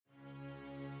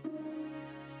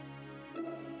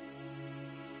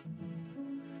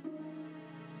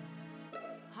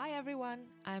Hi everyone,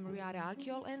 I'm Riada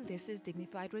Akyol and this is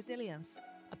Dignified Resilience,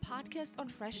 a podcast on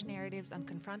fresh narratives on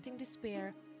confronting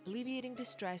despair, alleviating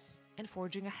distress, and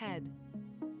forging ahead.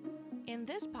 In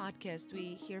this podcast,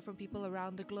 we hear from people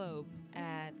around the globe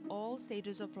at all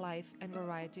stages of life and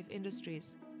variety of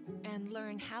industries, and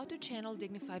learn how to channel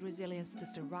dignified resilience to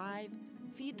survive,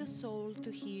 feed the soul to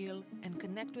heal, and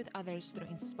connect with others through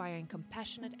inspiring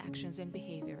compassionate actions and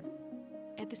behavior.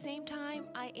 At the same time,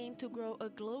 I aim to grow a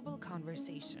global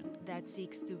conversation that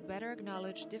seeks to better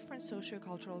acknowledge different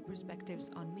sociocultural perspectives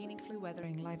on meaningfully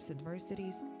weathering life's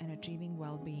adversities and achieving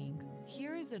well-being.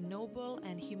 Here is a noble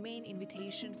and humane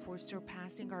invitation for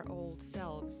surpassing our old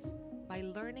selves by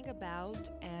learning about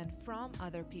and from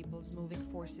other people's moving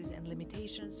forces and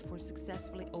limitations for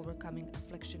successfully overcoming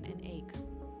affliction and ache.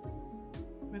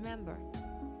 Remember,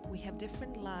 we have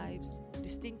different lives,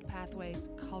 distinct pathways,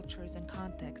 cultures, and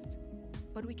contexts,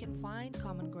 but we can find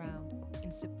common ground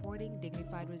in supporting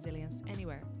dignified resilience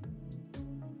anywhere.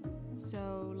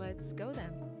 So let's go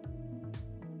then.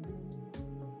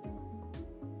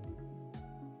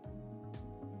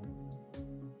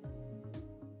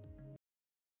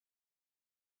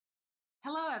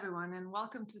 Hello, everyone, and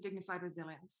welcome to Dignified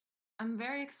Resilience. I'm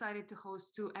very excited to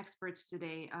host two experts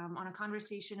today on a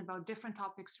conversation about different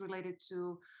topics related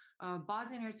to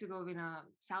Bosnia and Herzegovina,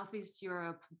 Southeast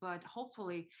Europe, but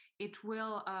hopefully it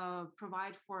will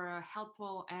provide for a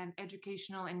helpful and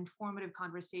educational and informative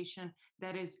conversation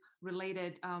that is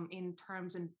related in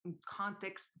terms and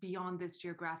context beyond this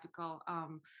geographical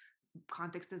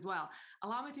context as well.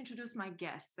 Allow me to introduce my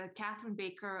guests. Catherine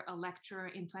Baker, a lecturer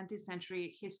in 20th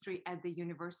century history at the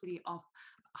University of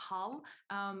Hull,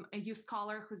 a youth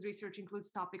scholar whose research includes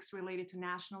topics related to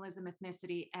nationalism,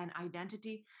 ethnicity, and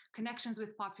identity, connections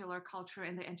with popular culture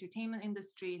and the entertainment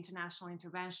industry, international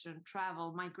intervention,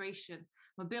 travel, migration,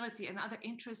 mobility, and other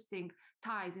interesting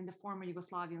ties in the former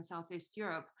Yugoslavia and Southeast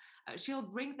Europe. She'll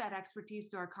bring that expertise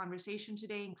to our conversation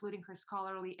today, including her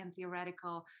scholarly and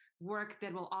theoretical work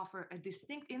that will offer a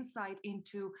distinct insight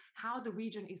into how the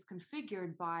region is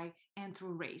configured by and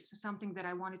through race, something that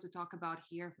I wanted to talk about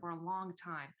here for a long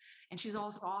time. And she's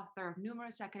also author of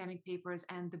numerous academic papers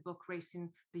and the book Race in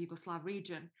the Yugoslav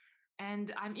Region.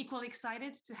 And I'm equally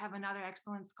excited to have another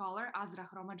excellent scholar, Azra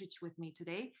Hromadžić, with me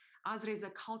today. Azra is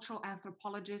a cultural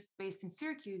anthropologist based in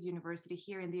Syracuse University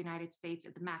here in the United States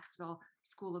at the Maxwell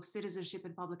School of Citizenship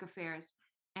and Public Affairs.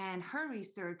 And her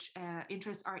research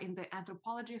interests are in the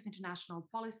anthropology of international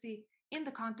policy in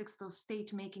the context of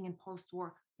state-making in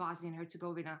post-war Bosnia and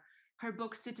Herzegovina. Her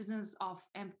book, Citizens of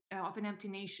an Empty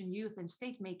Nation, Youth and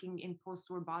State-Making in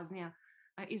Post-War Bosnia,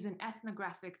 is an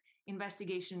ethnographic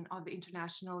investigation of the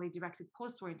internationally directed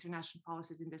post-war international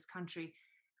policies in this country.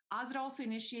 Azra also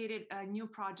initiated a new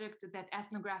project that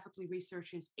ethnographically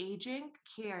researches aging,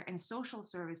 care, and social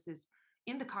services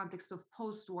in the context of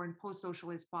post-war and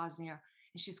post-socialist Bosnia.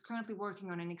 And she's currently working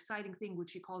on an exciting thing, which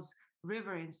she calls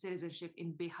River and Citizenship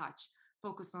in Bihać,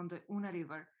 focused on the Una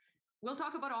River. We'll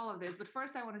talk about all of this, but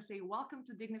first I want to say welcome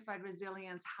to Dignified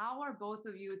Resilience. How are both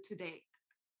of you today?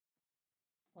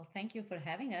 Well, thank you for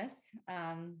having us.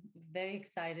 Very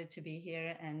excited to be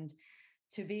here and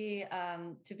to be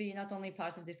not only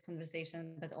part of this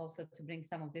conversation, but also to bring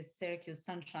some of this Syracuse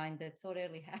sunshine that so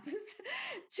rarely happens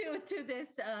to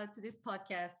this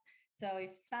podcast. So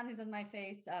if sun is on my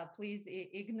face, please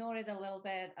ignore it a little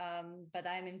bit. But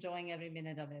I'm enjoying every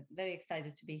minute of it. Very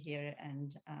excited to be here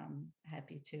and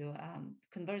happy to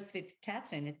converse with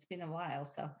Catherine. It's been a while.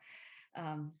 So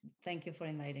thank you for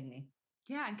inviting me.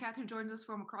 Yeah, and Catherine joins us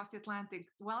from across the Atlantic.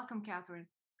 Welcome, Catherine.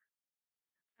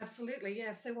 Absolutely,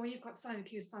 yes. So while you've got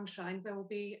Syracuse sunshine, there will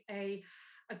be a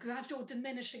gradual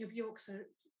diminishing of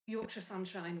Yorkshire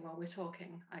sunshine while we're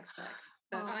talking, I expect.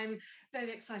 But I'm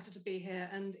very excited to be here.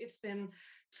 And it's been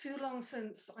too long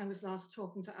since I was last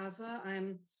talking to Azra.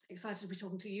 I'm excited to be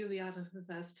talking to you, Riada, for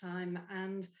the first time.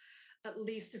 And at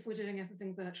least if we're doing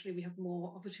everything virtually, we have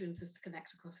more opportunities to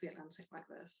connect across the Atlantic like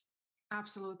this.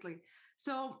 Absolutely.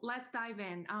 So let's dive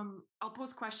in. I'll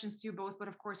pose questions to you both, but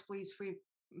of course, please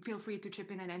feel free to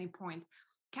chip in at any point.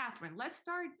 Catherine, let's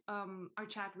start our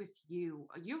chat with you.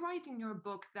 You write in your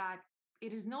book that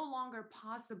it is no longer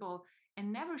possible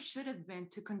and never should have been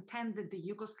to contend that the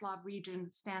Yugoslav region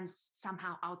stands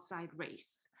somehow outside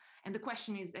race. And the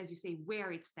question is, as you say,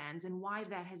 where it stands and why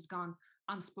that has gone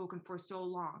unspoken for so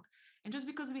long. And just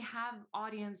because we have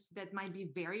audience that might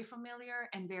be very familiar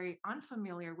and very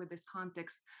unfamiliar with this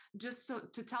context, just so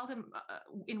to tell them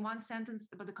in one sentence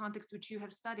about the context which you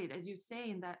have studied, as you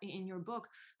say in your book,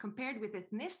 compared with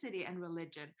ethnicity and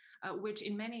religion, which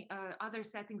in many other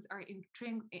settings are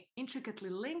intricately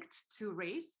linked to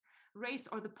race. race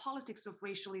or the politics of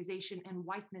racialization and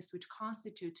whiteness, which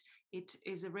constitute it,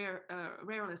 is a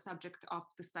rarely subject of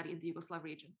the study in the Yugoslav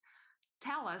region.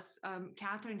 Tell us,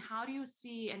 Catherine, how do you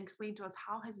see and explain to us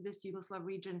how has this Yugoslav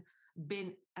region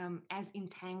been as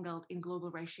entangled in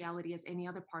global raciality as any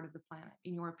other part of the planet,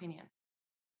 in your opinion?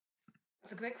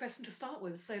 That's a great question to start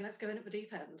with. So let's go in at the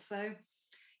deep end. So,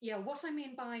 yeah, what I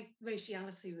mean by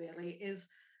raciality really is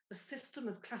the system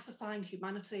of classifying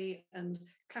humanity and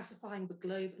classifying the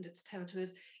globe and its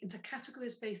territories into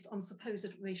categories based on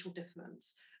supposed racial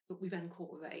difference that we then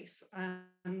call race. And,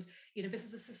 this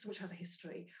is a system which has a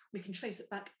history. We can trace it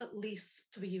back at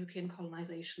least to the European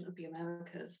colonization of the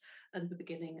Americas and the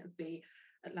beginning of the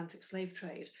Atlantic slave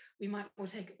trade. We might well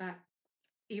take it back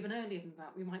even earlier than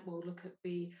that. We might well look at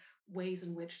the ways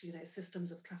in which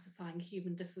systems of classifying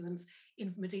human difference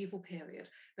in the medieval period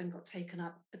then got taken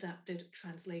up, adapted,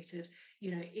 translated,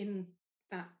 in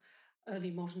that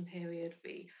early modern period,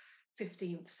 the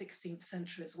 15th, 16th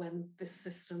centuries when this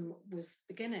system was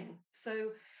beginning.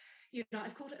 So,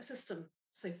 I've called it a system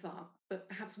so far, but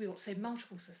perhaps we ought to say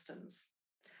multiple systems.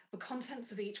 The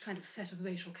contents of each kind of set of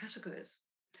racial categories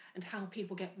and how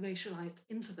people get racialized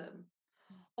into them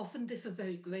often differ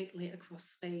very greatly across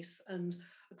space and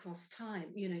across time.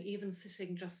 Even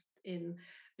sitting just in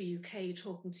the UK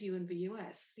talking to you in the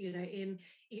US, in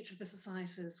each of the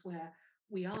societies where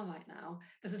we are right now,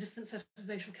 there's a different set of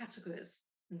racial categories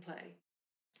in play.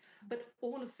 But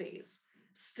all of these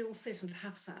still sit and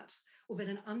have sat within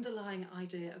an underlying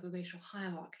idea of a racial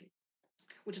hierarchy,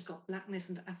 which has got blackness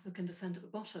and African descent at the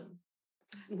bottom,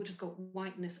 and which has got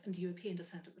whiteness and European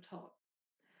descent at the top.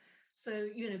 So,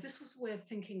 this was a way of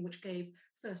thinking which gave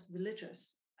first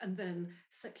religious and then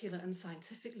secular and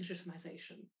scientific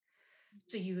legitimization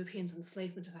to Europeans'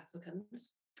 enslavement of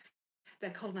Africans, their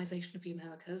colonization of the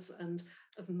Americas, and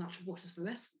of much of the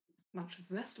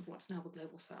rest of what's now the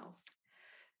global South,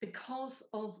 because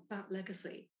of that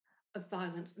legacy of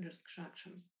violence and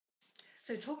extraction.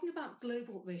 So, talking about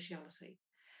global raciality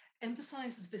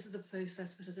emphasizes this as a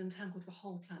process that has entangled the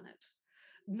whole planet.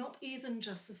 Not even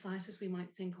just societies we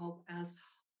might think of as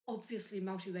obviously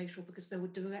multiracial because they were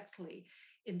directly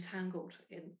entangled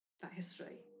in that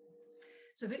history.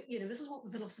 So, this is what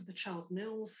the philosopher Charles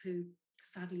Mills, who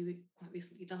sadly quite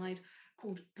recently died,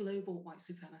 called global white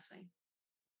supremacy.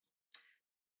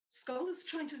 Scholars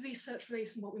trying to research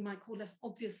race in what we might call less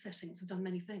obvious settings have done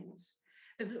many things.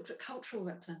 They've looked at cultural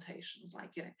representations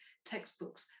like,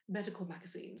 textbooks, medical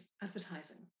magazines,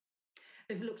 advertising.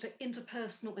 They've looked at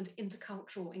interpersonal and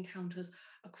intercultural encounters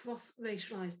across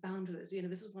racialized boundaries.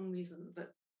 This is one reason that,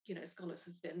 scholars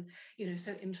have been,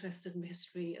 so interested in the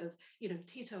history of,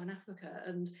 Tito in Africa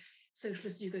and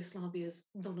socialist Yugoslavia's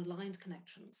non-aligned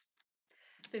connections.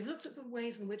 They've looked at the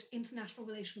ways in which international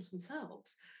relations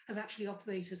themselves have actually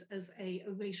operated as a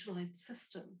racialized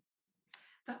system.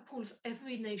 That pulls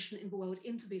every nation in the world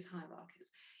into these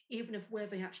hierarchies, even if where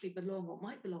they actually belong or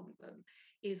might belong in them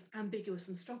is ambiguous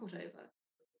and struggled over.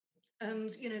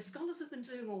 And, scholars have been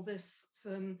doing all this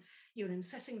from, in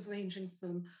settings ranging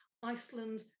from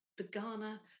Iceland to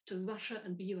Ghana to Russia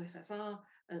and the USSR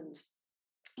and,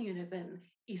 then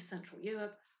East Central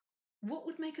Europe. What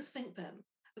would make us think then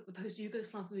that the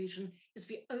post-Yugoslav region is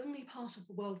the only part of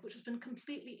the world which has been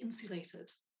completely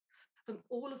insulated from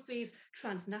all of these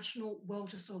transnational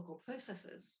world historical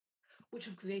processes, which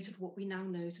have created what we now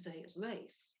know today as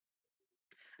race?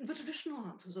 And the traditional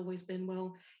answer has always been,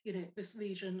 well, this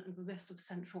region and the rest of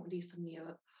Central and Eastern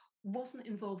Europe wasn't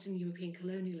involved in European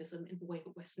colonialism in the way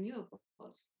that Western Europe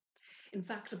was. In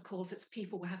fact, of course, its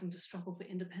people were having to struggle for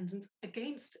independence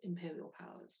against imperial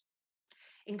powers,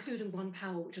 including one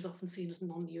power which is often seen as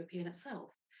non-European itself,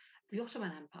 the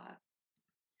Ottoman Empire.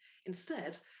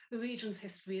 Instead, the region's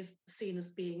history is seen as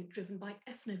being driven by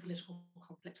ethnopolitical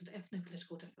conflict and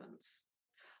ethnopolitical difference.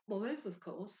 Moreover, of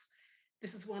course,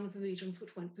 this is one of the regions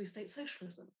which went through state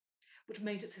socialism, which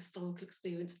made its historical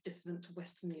experience different to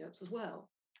Western Europe's as well.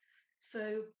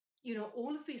 So,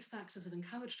 all of these factors have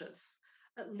encouraged us,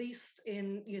 at least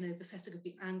in, the setting of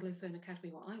the Anglophone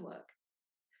Academy where I work,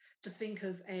 to think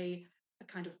of a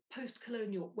kind of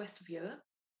post-colonial West of Europe,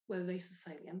 where race is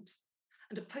salient,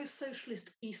 and a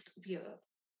post-socialist East of Europe,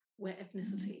 where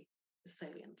ethnicity is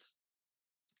salient.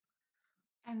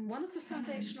 And one of the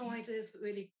foundational ideas that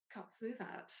really cut through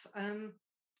that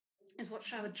is what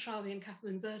Sharad Chaudhry and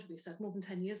Catherine Verdery said more than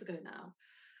 10 years ago now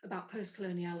about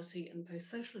post-coloniality and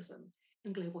post-socialism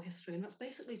in global history. And that's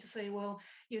basically to say, well,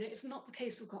 it's not the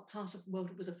case we've got part of the world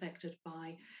that was affected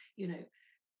by,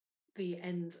 the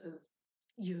end of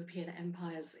European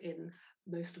empires in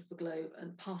most of the globe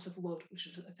and part of the world which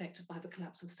was affected by the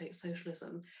collapse of state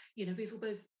socialism. These were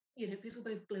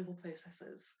both global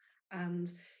processes.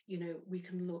 And, we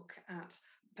can look at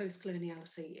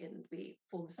post-coloniality in the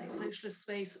former state socialist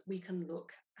space. We can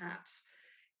look at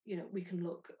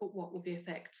what were the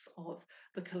effects of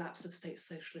the collapse of state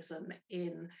socialism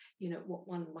in, what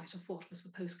one might have thought was the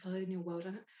post-colonial world.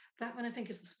 And that one, I think,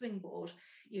 is the springboard,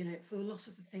 for a lot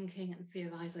of the thinking and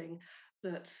theorizing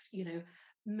that,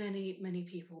 many, many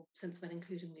people since then,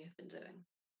 including me, have been doing.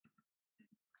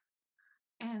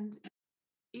 And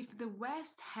if the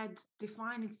West had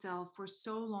defined itself for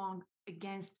so long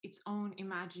against its own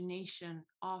imagination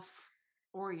of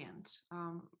Orient,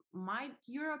 might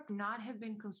Europe not have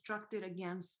been constructed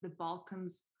against the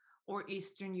Balkans or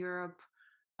Eastern Europe?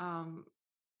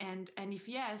 And if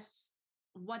yes,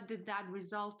 what did that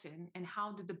result in, and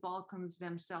how did the Balkans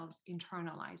themselves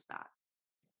internalize that?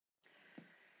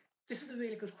 This is a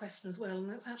really good question as well, and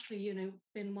that's actually,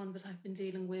 been one that I've been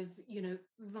dealing with,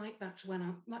 right back to when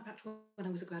I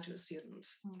was a graduate student.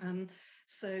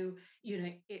 So,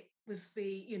 it was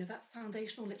that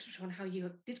foundational literature on how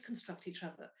Europe did construct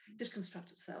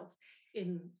itself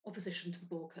in opposition to the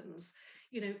Balkans.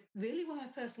 Really where I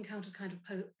first encountered kind of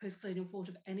post-colonial thought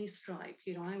of any stripe.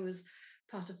 I was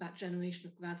part of that generation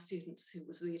of grad students who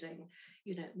was reading,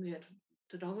 Maria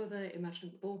Todorova,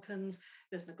 Imagining the Balkans,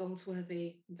 Vesna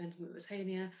Goldsworthy, Inventing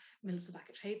Mauritania, Milita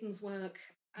Bakic-Hayden's work.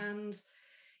 And,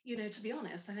 to be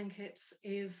honest, I think it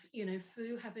is,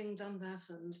 through having done that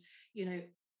and,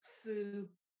 through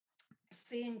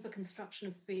seeing the construction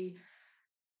of the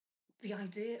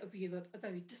idea of Europe a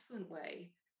very different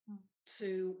way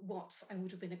to what I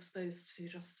would have been exposed to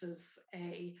just as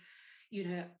an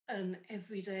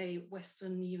everyday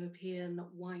Western European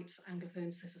white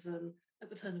Anglophone citizen at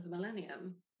the turn of the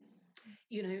millennium,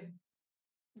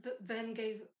 that then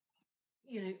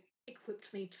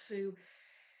equipped me to,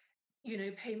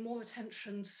 pay more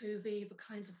attention to the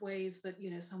kinds of ways that,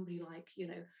 somebody like,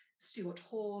 Stuart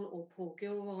Hall or Paul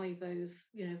Gilroy, those,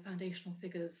 foundational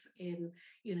figures in,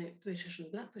 British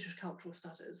and Black British cultural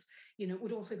studies,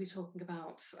 would also be talking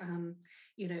about,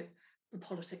 the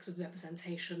politics of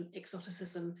representation,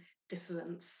 exoticism,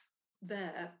 difference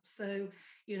there. So,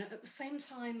 at the same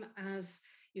time as,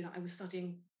 I was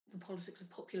studying the politics of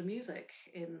popular music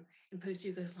in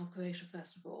post-Yugoslav Croatia,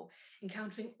 first of all,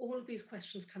 encountering all of these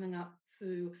questions coming up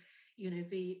through,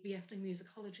 the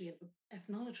ethnomusicology and the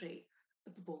ethnology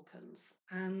of the Balkans.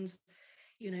 And,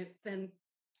 then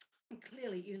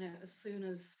clearly, as soon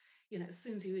as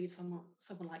you read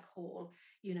someone like Hall,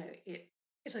 it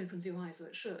opens your eyes, or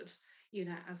it should,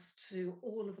 as to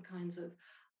all of the kinds of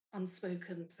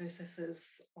unspoken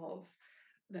processes of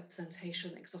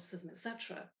representation, exoticism,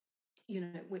 etc.,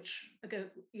 which are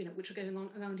going on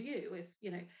around you if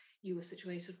you were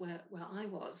situated where I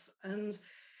was. And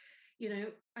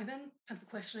I then had the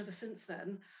question ever since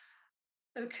then,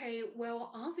 okay,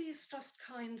 well, are these just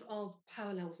kind of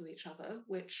parallels of each other,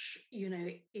 which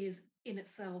is in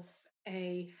itself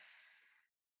I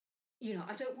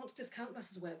don't want to discount that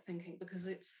as a way of thinking, because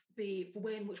it's the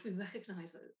way in which we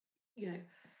recognize it,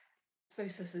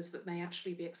 processes that may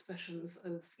actually be expressions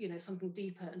of something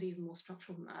deeper and even more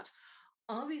structural than that.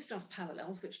 Are these just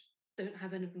parallels which don't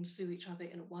have anything to do with each other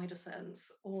in a wider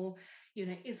sense? Or,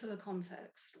 is there a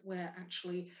context where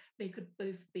actually they could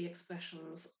both be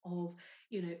expressions of,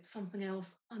 something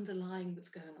else underlying that's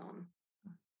going on?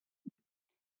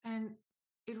 And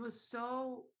it was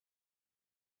so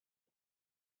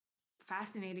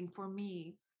fascinating for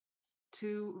me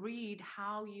to read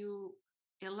how you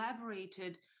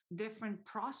elaborated different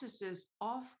processes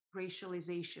of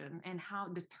racialization, and how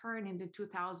the turn in the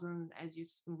 2000s, as you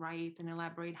write and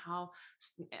elaborate, how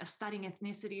studying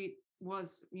ethnicity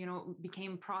was,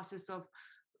 became process of,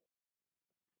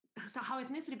 so how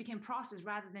ethnicity became process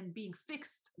rather than being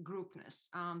fixed groupness,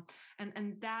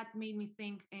 and that made me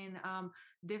think in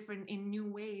different, in new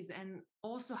ways. And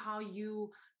also how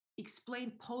you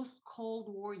explain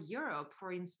post-Cold War Europe,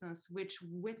 for instance, which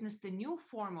witnessed a new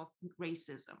form of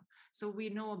racism. So we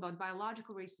know about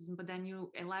biological racism, but then you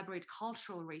elaborate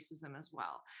cultural racism as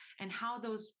well, and how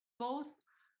those both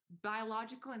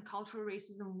biological and cultural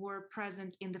racism were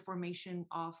present in the formation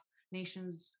of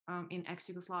nations in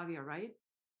ex-Yugoslavia, right?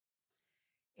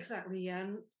 Exactly, yeah.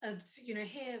 And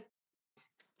here,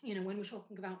 when we're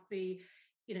talking about the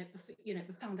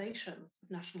foundation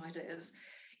of national ideas,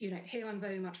 here I'm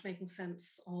very much making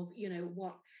sense of,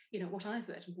 what I've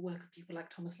read in the work of people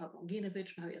like Tomislav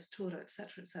Longinovic, Marius Tura,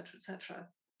 etc., etc., etc.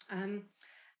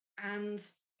 And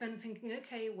then thinking,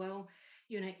 okay, well,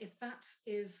 if that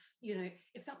is,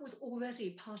 if that was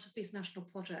already part of these national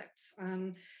projects,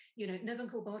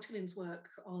 Nevenko Bartulin's work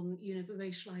on, the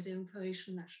racial idea in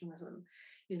Croatian nationalism,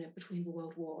 between the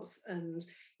world wars, and,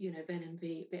 then in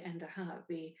the NDH,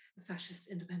 the fascist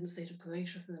independent state of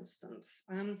Croatia, for instance.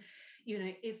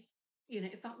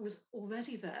 If that was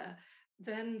already there,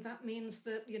 then that means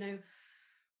that,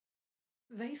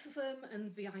 racism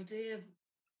and the idea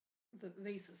that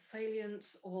race is salient,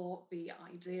 or the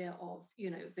idea of,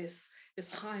 this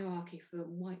hierarchy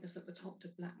from whiteness at the top to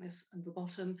blackness at the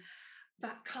bottom,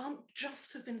 that can't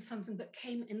just have been something that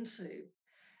came into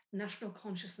national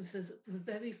consciousnesses for the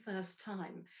very first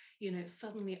time,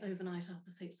 suddenly overnight after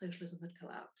state socialism had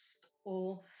collapsed,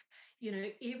 or,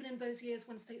 even in those years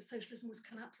when state socialism was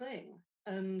collapsing,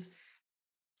 and,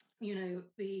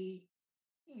 the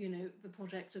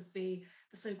project of the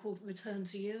so-called return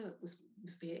to Europe was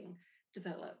being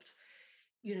developed.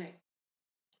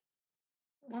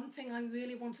 One thing I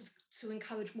really wanted to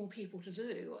encourage more people to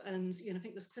do, and I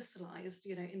think this crystallized,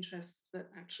 interests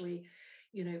that actually,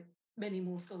 many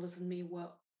more scholars than me were,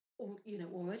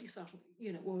 already starting,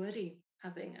 already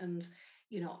having and,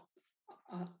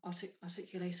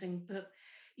 articulating. But,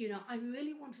 I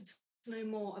really wanted to know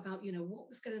more about, what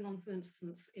was going on, for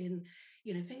instance, in,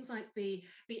 things like the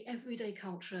everyday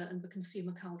culture and the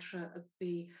consumer culture of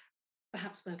the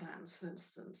Habsburg lands, for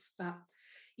instance, that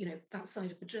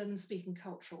side of the German-speaking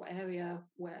cultural area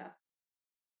where,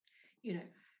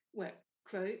 where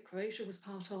Croatia was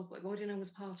part of, where Vojvodina was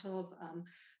part of,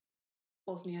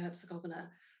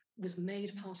 Bosnia-Herzegovina was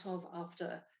made part of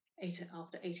after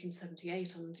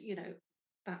 1878, and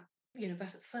that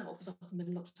that itself has often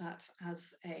been looked at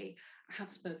as a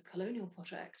Habsburg colonial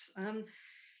project.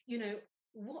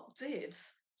 What did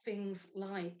things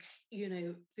like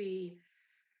the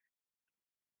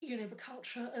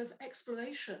culture of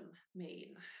exploration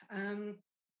mean?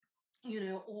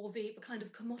 Or the kind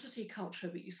of commodity culture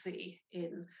that you see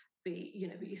in the,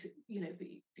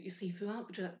 that you see throughout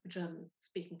the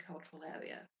German-speaking cultural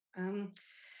area.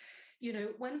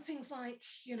 When things like,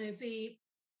 the,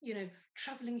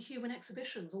 traveling human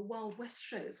exhibitions or Wild West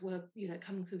shows were,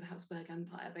 coming through the Habsburg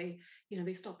Empire, they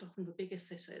stopped off in the biggest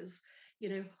cities.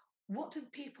 What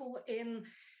did people in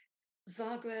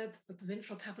Zagreb, the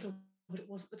provincial capital, what it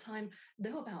was at the time,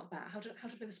 know about that? How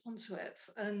did they respond to it?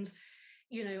 And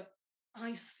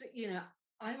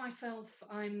I myself,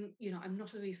 I'm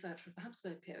not a researcher of the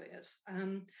Habsburg period,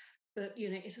 but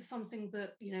it is something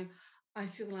that I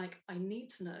feel like I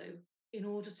need to know in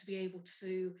order to be able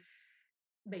to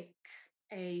make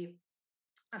a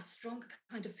strong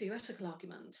kind of theoretical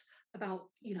argument about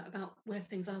about where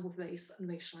things are with race and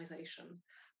racialization.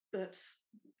 But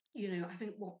I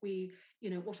think what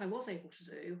I was able to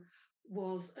do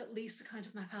was at least to kind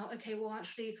of map out, okay, well,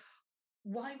 actually,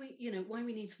 why we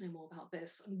need to know more about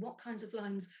this and what kinds of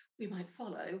lines we might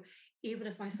follow, even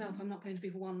if myself I'm not going to be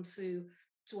the one to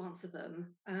answer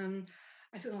them.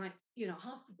 I feel like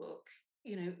half the book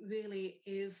really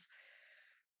is,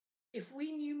 if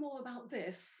we knew more about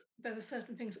this, there are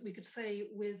certain things that we could say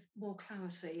with more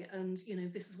clarity, and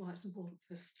this is why it's important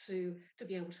for us to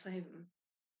be able to say them.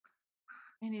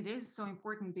 And it is so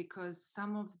important because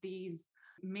some of these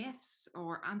myths,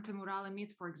 or antemurale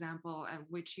myth, for example,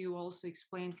 which you also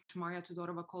explained, Maria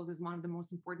Tudorova calls as one of the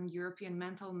most important European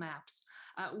mental maps.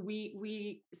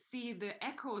 We see the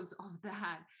echoes of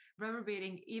that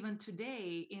reverberating even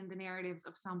today in the narratives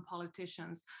of some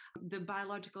politicians. The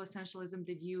biological essentialism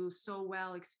that you so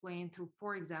well explained through,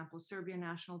 for example, Serbian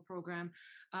National Program,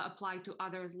 applied to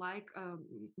others like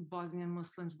Bosnian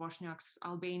Muslims, Bosniaks,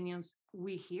 Albanians.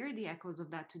 We hear the echoes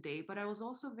of that today, but I was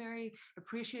also very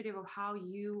appreciative of how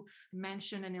you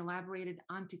mentioned and elaborated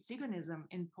anti-Tsiganism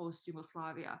in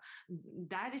post-Yugoslavia.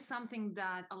 That is something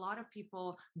that a lot of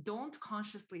people don't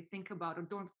consciously think about or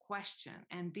don't question.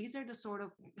 And these are the sort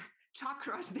of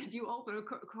chakras that you open,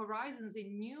 horizons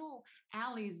in new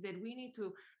alleys that we need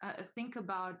to think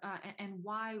about, and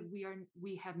why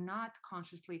we have not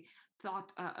consciously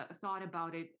thought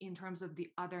about it in terms of the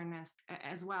otherness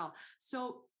as well.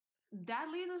 So that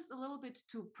leads us a little bit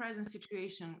to present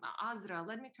situation. Azra,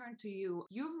 let me turn to you.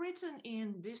 You've written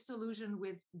in Disillusion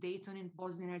with Dayton in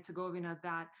Bosnia and Herzegovina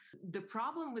that the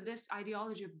problem with this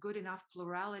ideology of good enough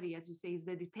plurality, as you say, is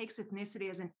that it takes ethnicity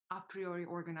as an a priori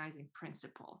organizing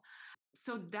principle.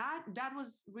 So that was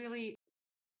really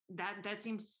that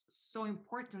seems so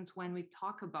important when we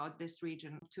talk about this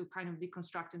region, to kind of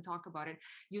deconstruct and talk about it.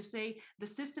 You say the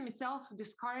system itself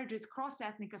discourages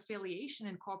cross-ethnic affiliation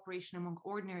and cooperation among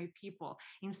ordinary people.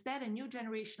 Instead, a new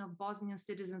generation of Bosnian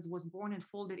citizens was born and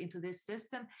folded into this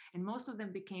system, and most of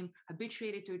them became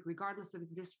habituated to it regardless of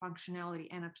its dysfunctionality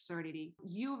and absurdity.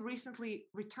 You recently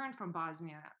returned from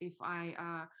Bosnia, if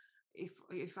I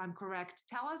if I'm correct.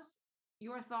 Tell us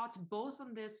your thoughts both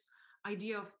on this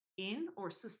idea of in or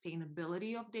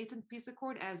sustainability of Dayton Peace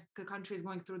Accord as the country is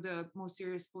going through the most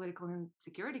serious political and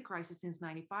security crisis since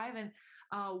 '95, and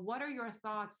what are your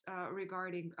thoughts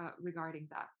regarding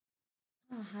that?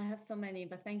 Oh, I have so many,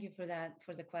 but thank you for that,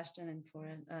 for the question and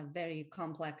for a very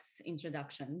complex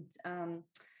introduction.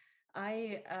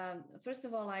 First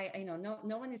of all, I know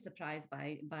no one is surprised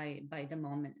by the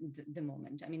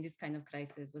moment. I mean, this kind of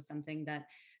crisis was something that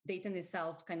Dayton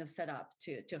itself kind of set up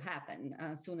to happen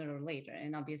sooner or later.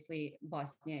 And obviously,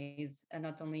 Bosnia is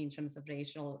not only in terms of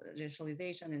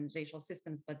racialization and racial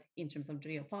systems, but in terms of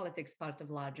geopolitics, part of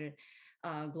larger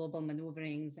global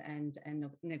maneuverings and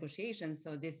negotiations.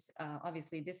 So this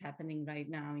obviously this happening right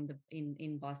now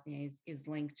in Bosnia is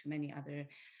linked to many other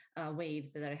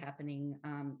waves that are happening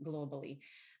globally.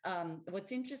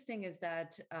 What's interesting is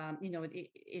that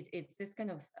it's this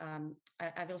kind of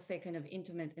I will say kind of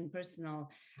intimate and personal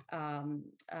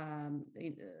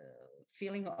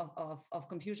feeling of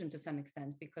confusion to some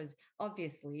extent, because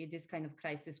obviously this kind of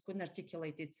crisis couldn't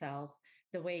articulate itself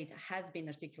the way it has been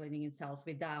articulating itself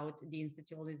without the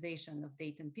institutionalization of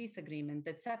Dayton Peace Agreement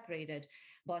that separated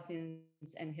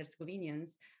Bosnians and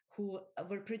Herzegovinians who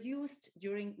were produced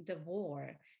during the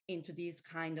war into these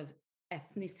kind of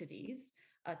ethnicities,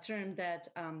 a term that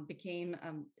became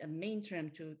a main term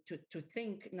to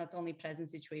think not only present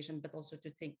situation, but also to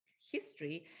think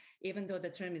history, even though the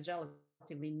term is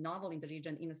relatively novel in the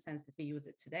region in a sense that we use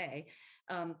it today.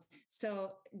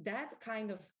 So that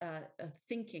kind of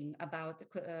thinking about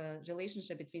the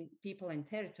relationship between people and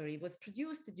territory was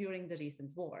produced during the recent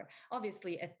war.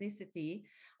 Obviously, ethnicity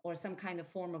or some kind of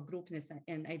form of groupness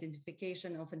and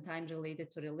identification, oftentimes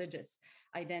related to religious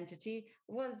identity,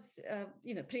 was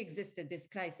pre-existed this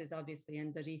crisis, obviously,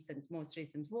 in the most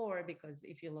recent war. Because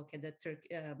if you look at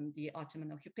the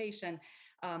Ottoman occupation,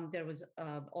 there was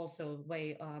also a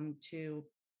way to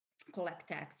collect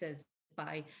taxes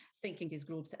by thinking these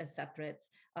groups as separate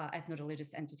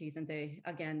ethno-religious entities, and they,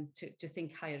 again, to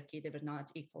think hierarchy, they were not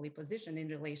equally positioned in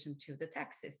relation to the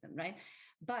tax system, right?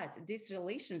 But this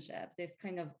relationship, this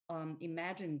kind of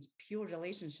imagined pure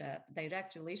relationship,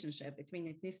 direct relationship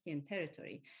between ethnicity and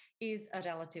territory, is a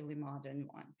relatively modern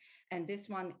one. And this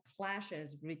one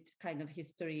clashes with kind of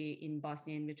history in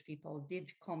Bosnia, in which people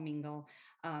did commingle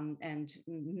and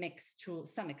mix to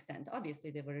some extent.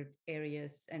 Obviously, there were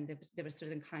areas and there were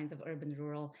certain kinds of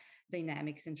urban-rural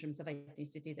dynamics in terms of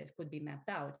ethnicity that could be mapped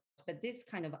out. But this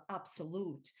kind of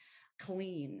absolute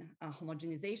clean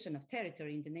homogenization of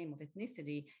territory in the name of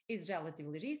ethnicity is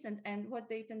relatively recent. And what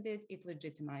Dayton did, it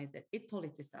legitimized it, it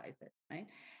politicized it, right?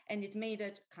 And it made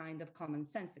it kind of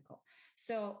commonsensical.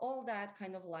 So all that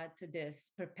kind of led to this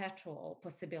perpetual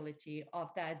possibility of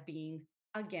that being,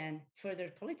 again,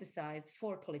 further politicized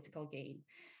for political gain.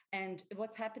 And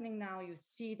what's happening now, you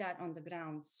see that on the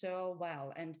ground so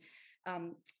well. And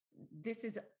this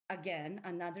is, again,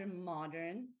 another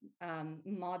modern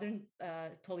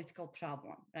political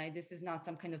problem, right? This is not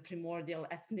some kind of primordial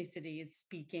ethnicities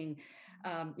speaking,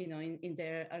 in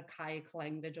their archaic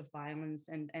language of violence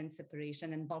and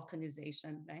separation and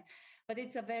balkanization, right? But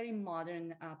it's a very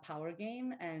modern power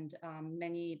game, and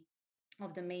many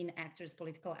of the main actors,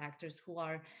 political actors who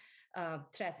are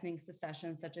threatening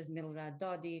secession, such as Milorad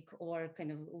Dodik, or kind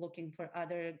of looking for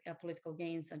other political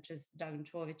gains, such as Dragan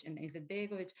Čović and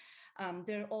Izetbegović.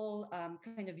 They're all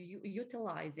kind of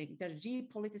utilizing, they're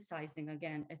repoliticizing,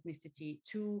 again, ethnicity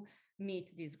to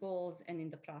meet these goals, and in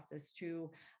the process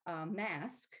to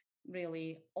mask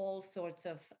really all sorts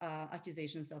of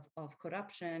accusations of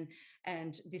corruption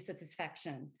and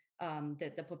dissatisfaction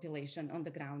that the population on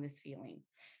the ground is feeling.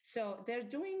 So they're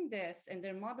doing this and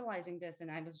they're mobilizing this.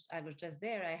 And I was just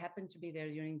there. I happened to be there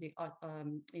during the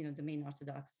the main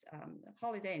Orthodox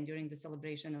holiday, and during the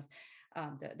celebration of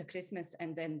the Christmas,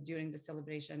 and then during the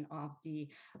celebration of the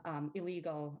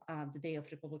illegal the Day of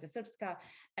Republika Srpska.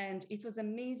 And it was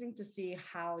amazing to see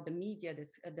how the media,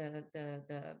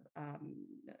 the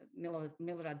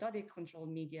Milorad Dodik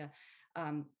controlled media,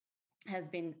 has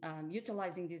been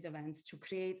utilizing these events to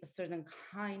create a certain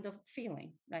kind of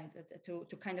feeling, right?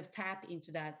 To kind of tap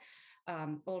into that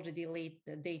already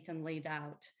Dayton laid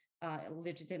out,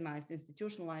 legitimized,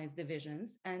 institutionalized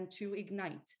divisions, and to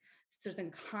ignite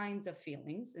certain kinds of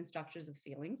feelings and structures of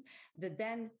feelings that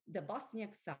then the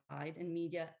Bosniak side and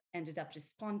media ended up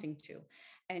responding to.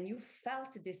 And you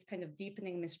felt this kind of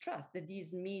deepening mistrust that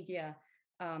these media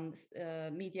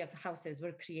houses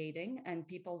were creating, and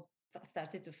people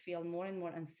started to feel more and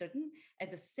more uncertain.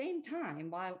 At the same time,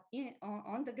 while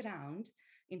on the ground,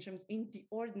 in the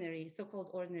ordinary, so-called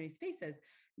ordinary spaces,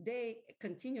 they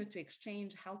continue to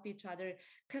exchange, help each other,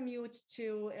 commute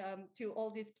to all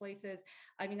these places.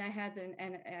 I mean, I have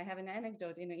an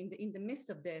anecdote. In the midst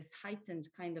of this heightened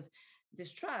kind of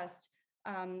distrust,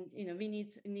 we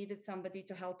needed somebody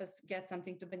to help us get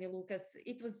something to Beni Lukas.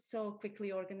 It was so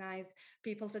quickly organized.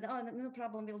 People said, "Oh, no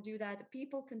problem, we'll do that."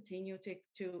 People continue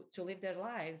to live their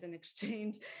lives and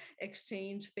exchange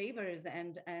favors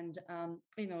and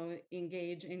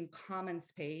engage in common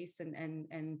space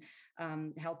and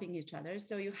helping each other.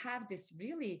 So you have this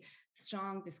really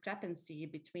strong discrepancy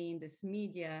between this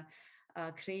media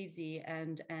crazy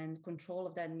and control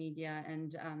of that media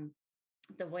and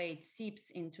the way it seeps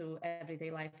into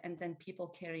everyday life, and then people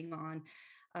carrying on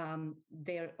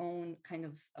their own kind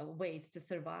of ways to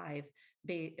survive,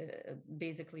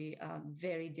 basically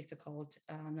very difficult,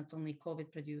 not only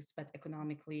COVID produced, but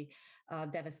economically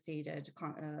devastated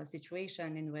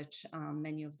situation in which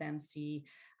many of them see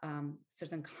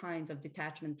certain kinds of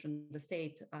detachment from the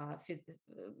state,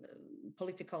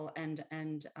 political and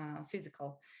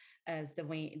physical, as the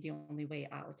only way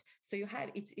out. So you have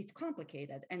it's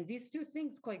complicated, and these two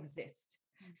things coexist.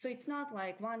 So it's not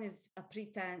like one is a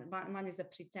pretend,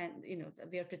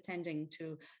 we are pretending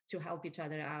to help each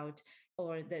other out,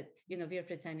 or that we are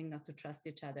pretending not to trust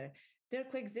each other.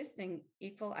 They're coexisting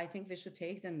equal. I think we should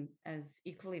take them as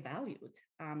equally valued,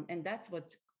 and that's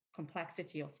what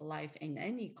complexity of life in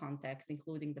any context,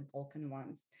 including the Balkan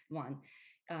one,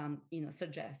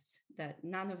 suggests that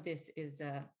none of this is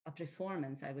a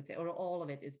performance, I would say, or all of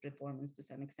it is performance to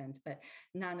some extent, but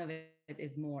none of it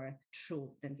is more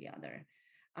true than the other.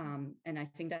 And I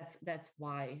think that's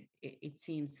why it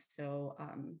seems so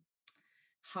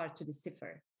hard to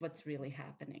decipher what's really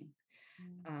happening.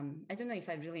 I don't know if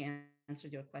I really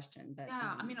answered your question, but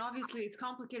yeah, I mean, obviously it's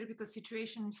complicated because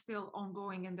situation is still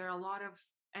ongoing, and there are a lot of,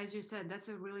 as you said, that's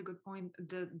a really good point.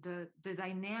 The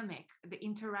dynamic, the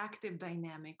interactive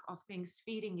dynamic of things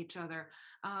feeding each other.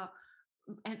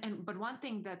 But one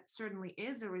thing that certainly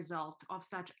is a result of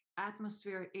such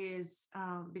atmosphere is,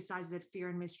 besides that fear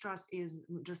and mistrust, is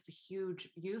just a huge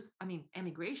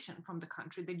emigration from the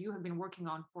country that you have been working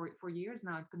on for years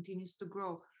now. It continues to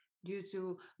grow due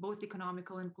to both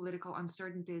economical and political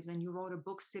uncertainties. And you wrote a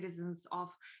book, Citizens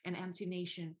of an Empty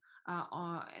Nation.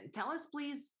 Tell us,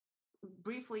 please,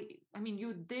 briefly, I mean,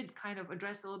 you did kind of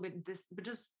address a little bit this, but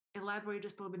just elaborate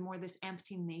just a little bit more, this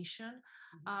empty nation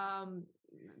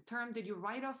term that you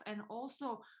write of. And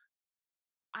also,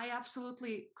 I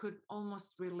absolutely could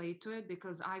almost relate to it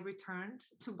because I returned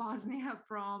to Bosnia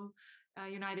from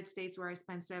United States, where I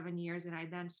spent 7 years, and I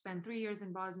then spent 3 years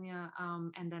in Bosnia,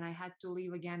 and then I had to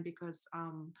leave again because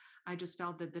I just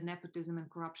felt that the nepotism and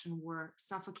corruption were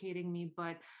suffocating me.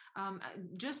 But I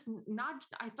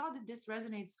thought that this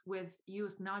resonates with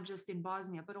youth, not just in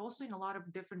Bosnia, but also in a lot of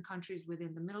different countries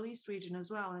within the Middle East region as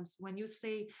well. And when you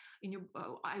say in your,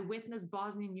 I witnessed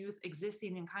Bosnian youth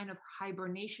existing in kind of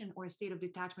hibernation or a state of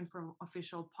detachment from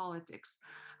official politics.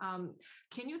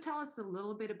 Can you tell us a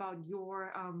little bit about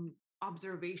your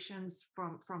observations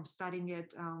from studying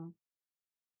it?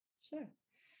 Sure.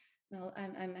 Well,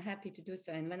 I'm happy to do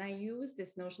so. And when I use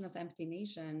this notion of empty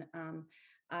nation,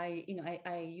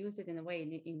 I use it in a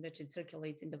way in which it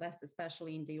circulates in the West,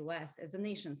 especially in the US, as a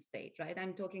nation state, right?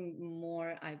 I'm talking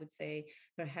more, I would say,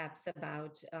 perhaps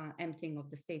about emptying of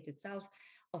the state itself,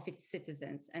 of its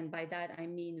citizens. And by that, I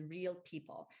mean real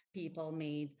people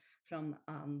made from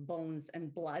bones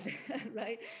and blood,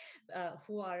 right?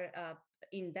 Who are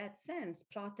in that sense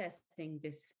protesting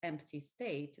this empty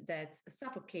state that's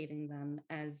suffocating them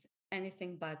as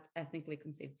anything but ethnically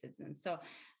conceived citizens. So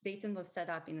Dayton was set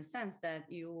up in a sense that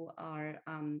you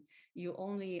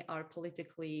only are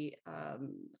politically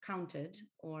counted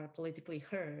or politically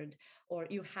heard, or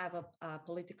you have a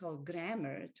political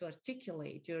grammar to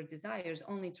articulate your desires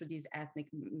only through these ethnic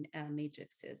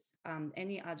matrices.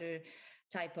 Any other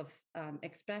type of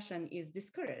expression is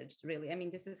discouraged, really. I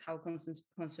mean, this is how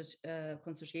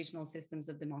constitutional systems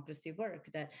of democracy work,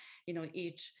 that,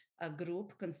 each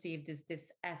group conceived as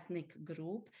this ethnic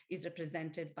group is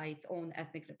represented by its own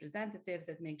ethnic representatives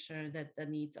that make sure that the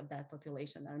needs of that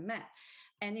population are met.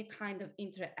 Any kind of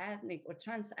inter-ethnic or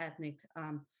trans-ethnic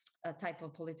type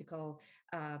of political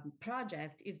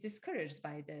project is discouraged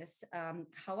by this.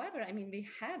 However, I mean, we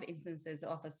have instances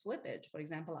of a slippage. For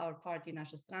example, our party,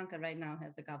 Naša Stranka, right now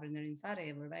has the governor in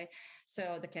Sarajevo, right?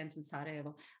 So the canton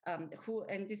Sarajevo,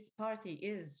 and this party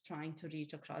is trying to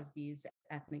reach across these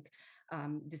ethnic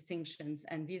distinctions.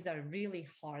 And these are really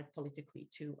hard politically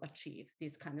to achieve,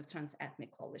 these kind of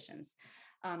trans-ethnic coalitions.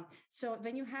 So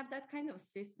when you have that kind of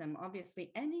system,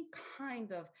 obviously any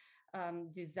kind of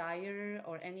desire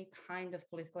or any kind of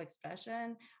political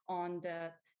expression on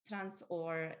the trans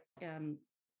or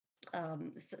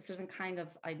certain kind of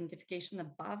identification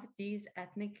above these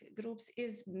ethnic groups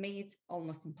is made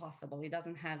almost impossible. It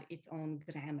doesn't have its own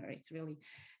grammar. It's really,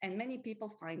 and many people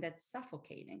find that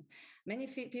suffocating. Many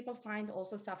people find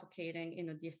also suffocating,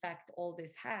 the effect all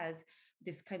this has,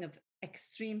 this kind of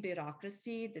extreme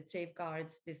bureaucracy that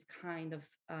safeguards this kind of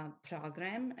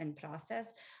program and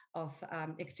process of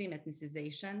extreme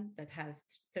ethnicization that has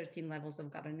 13 levels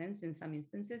of governance in some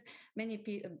instances. Many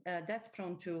people, that's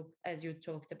prone to, as you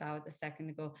talked about a second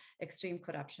ago, extreme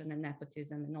corruption and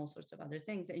nepotism and all sorts of other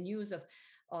things, and use of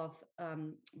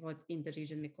what in the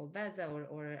region we call VEZA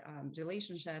or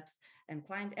relationships and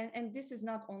client. And this is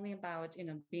not only about,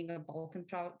 being a Balkan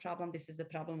problem. This is a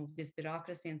problem of this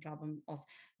bureaucracy and problem of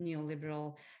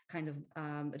neoliberal kind of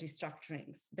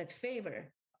restructurings that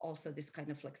favor also this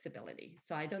kind of flexibility.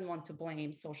 So I don't want to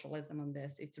blame socialism on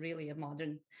this. It's really a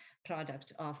modern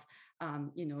product of,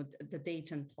 the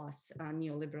Dayton plus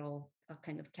neoliberal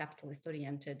kind of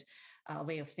capitalist-oriented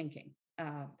way of thinking,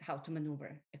 how to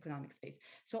maneuver economic space.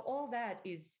 So all that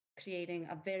is creating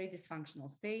a very dysfunctional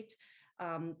state.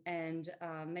 And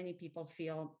many people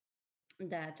feel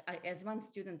that, as one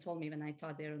student told me when I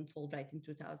taught there in Fulbright in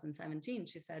 2017,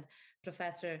 she said,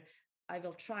 "Professor, I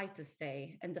will try to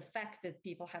stay." And the fact that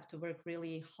people have to work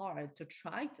really hard to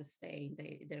try to stay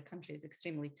in their country is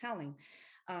extremely telling.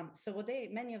 So what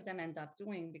many of them end up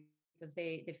doing, because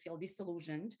they feel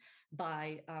disillusioned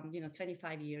by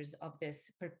 25 years of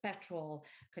this perpetual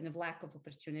kind of lack of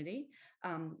opportunity.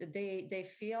 They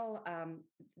feel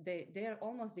they're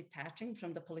almost detaching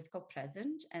from the political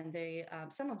present, and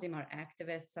some of them are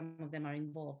activists, some of them are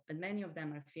involved, but many of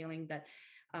them are feeling that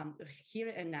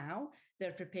here and now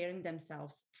they're preparing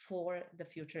themselves for the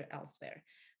future elsewhere.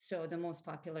 So the most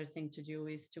popular thing to do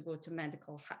is to go to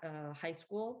medical high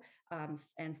school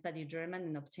and study German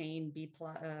and obtain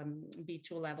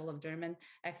B2 level of German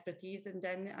expertise, and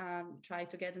then try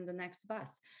to get in the next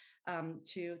bus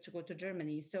to go to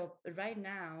Germany. So right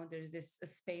now there's this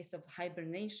space of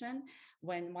hibernation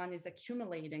when one is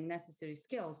accumulating necessary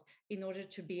skills in order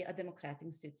to be a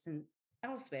democratic citizen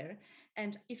elsewhere.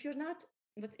 And if you're not,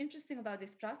 what's interesting about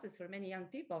this process for many young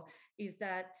people is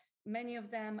that many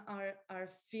of them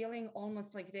are feeling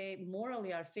almost like they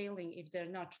morally are failing if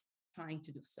they're not trying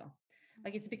to do so.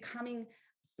 Like it's becoming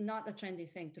not a trendy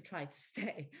thing to try to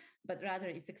stay, but rather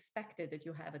it's expected that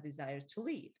you have a desire to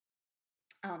leave.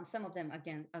 Some of them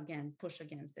again push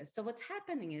against this. So what's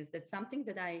happening is that something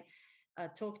that I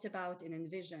talked about and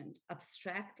envisioned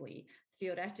abstractly,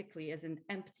 theoretically, as an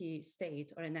empty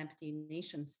state or an empty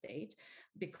nation state,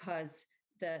 because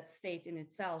the state in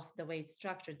itself, the way it's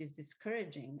structured, is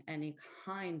discouraging any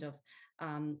kind of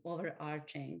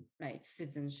overarching, right,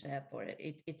 citizenship, or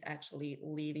it's actually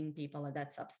leaving people at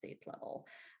that sub-state level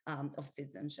of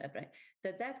citizenship, right?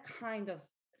 That kind of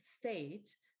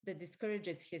state that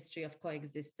discourages history of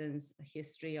coexistence,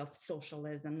 history of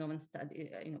socialism. No one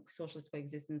socialist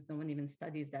coexistence. No one even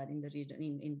studies that in the region,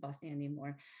 in Bosnia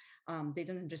anymore. They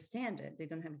don't understand it. They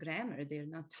don't have grammar. They're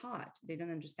not taught. They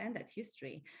don't understand that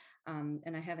history.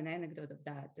 And I have an anecdote of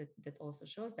that also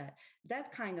shows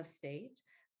that kind of state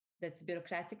that's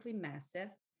bureaucratically massive.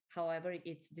 However,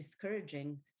 it's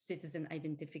discouraging citizen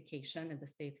identification at the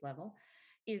state level,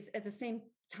 is at the same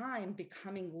time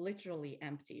becoming literally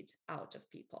emptied out of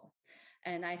people.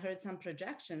 And I heard some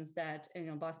projections that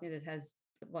Bosnia, that has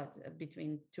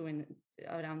between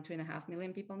around 2.5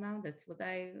 million people now. That's what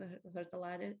I heard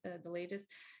the latest,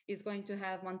 is going to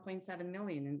have 1.7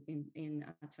 million in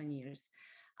 20 years.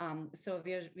 So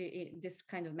this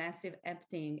kind of massive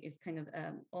emptying is kind of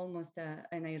almost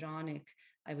an ironic,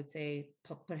 I would say,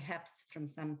 perhaps from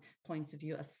some points of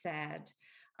view, a sad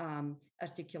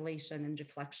articulation and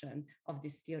reflection of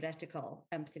this theoretical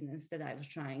emptiness that I was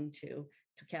trying to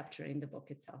capture in the book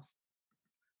itself.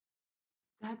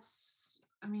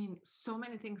 So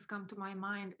many things come to my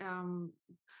mind.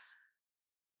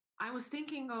 I was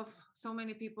thinking of so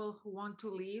many people who want to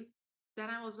leave. Then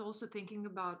I was also thinking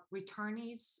about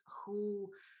returnees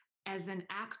who, as an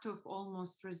act of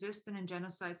almost resistance and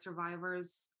genocide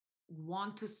survivors,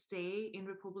 want to stay in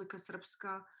Republika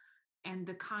Srpska, and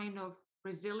the kind of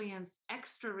resilience,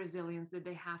 extra resilience that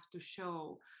they have to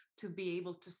show to be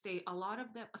able to stay.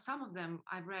 Some of them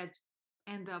I've read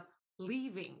end up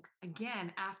leaving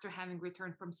again after having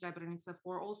returned from Srebrenica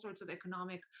for all sorts of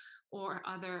economic or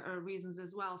other reasons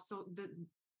as well. So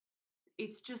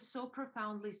it's just so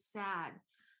profoundly sad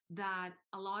that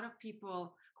a lot of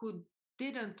people who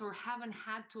didn't or haven't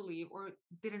had to leave or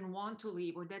didn't want to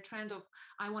leave, or that trend of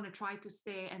I want to try to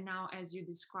stay, and now, as you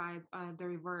describe, the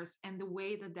reverse, and the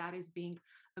way that that is being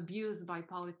abused by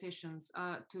politicians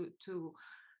to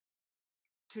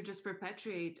just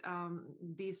perpetuate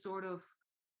these sort of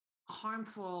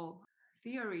harmful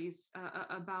theories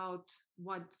about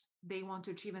what they want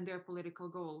to achieve in their political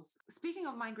goals. Speaking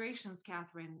of migrations,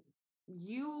 Catherine,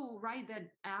 you write that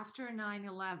after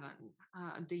 9/11,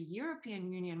 the European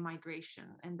Union migration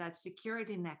and that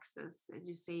security nexus, as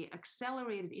you say,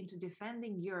 accelerated into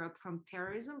defending Europe from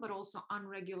terrorism, but also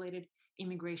unregulated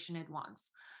immigration at once.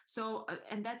 So,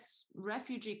 and that's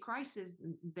refugee crisis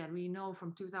that we know from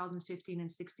 2015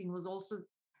 and 16 was also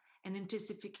an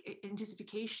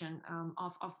intensification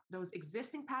of those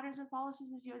existing patterns and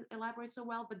policies, as you elaborate so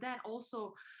well, but then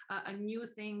also a new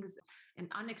things, an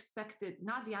unexpected,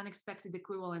 not the unexpected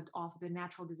equivalent of the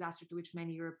natural disaster to which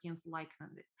many Europeans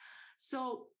likened it.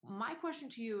 So my question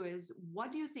to you is,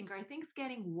 what do you think? Are things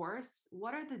getting worse?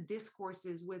 What are the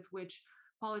discourses with which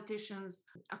politicians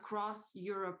across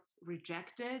Europe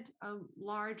rejected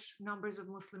large numbers of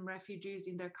Muslim refugees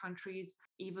in their countries,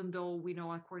 even though we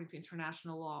know, according to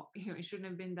international law, it shouldn't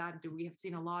have been that. We have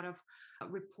seen a lot of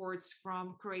reports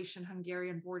from Croatian,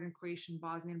 Hungarian border, and Croatian,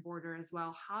 Bosnian border as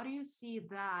well. How do you see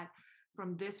that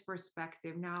from this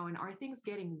perspective now? And are things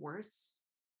getting worse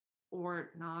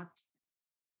or not?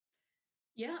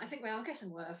 Yeah, I think they are getting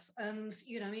worse. And,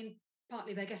 I mean,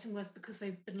 partly they're getting worse because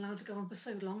they've been allowed to go on for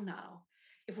so long now.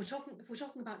 If we're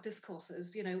talking about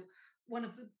discourses, one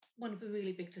of the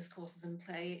really big discourses in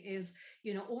play is,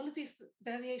 all of these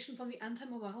variations on the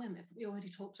anti-Moralim myth that we already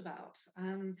talked about.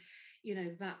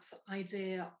 That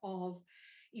idea of,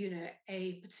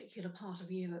 a particular part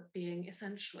of Europe being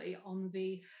essentially on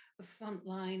the front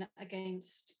line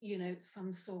against,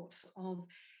 some sort of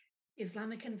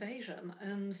Islamic invasion.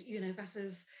 And, that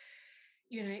is,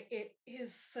 it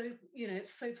is so,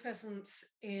 it's so present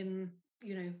in,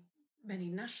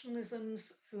 many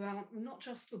nationalisms throughout, not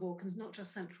just the Balkans, not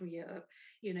just Central Europe.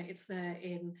 It's there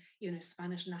in,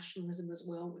 Spanish nationalism as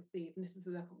well, with the myth of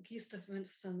the Reconquista, for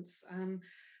instance.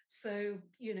 So,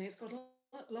 it's got a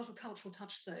lot of cultural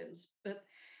touchstones, but,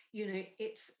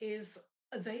 it is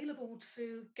available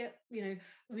to get,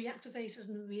 reactivated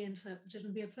and reinterpreted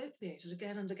and reappropriated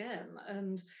again and again.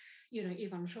 And,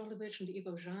 Ivan Šolović and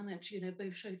Ivo Žanić,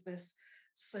 both showed this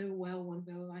so well when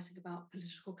they were writing about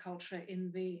political culture in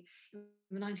the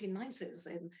 1990s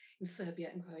in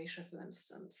Serbia and Croatia, for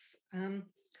instance.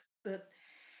 But,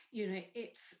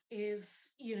 it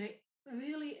is,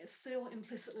 really still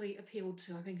implicitly appealed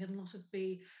to, I think, in a lot of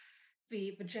the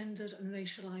gendered and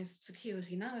racialized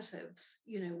security narratives,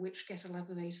 which get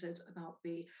elaborated about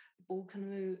the Balkan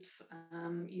routes.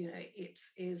 It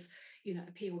is,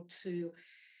 appealed to,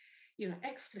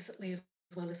 explicitly as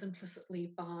well as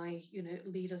implicitly by,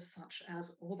 leaders such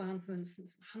as Orban, for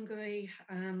instance, in Hungary.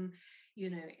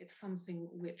 It's something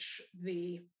which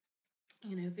the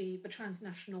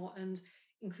transnational and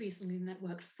increasingly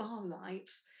networked far right,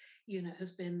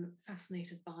 has been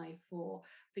fascinated by for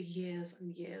years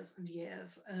and years and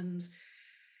years. And,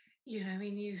 I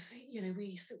mean,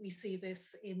 we see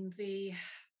this in the,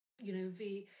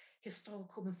 the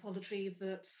historical mythology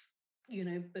that,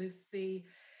 both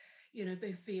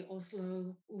the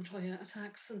Oslo Utøya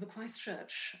attacks and the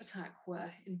Christchurch attack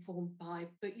were informed by.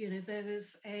 But, there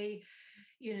is a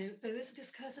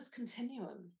discursive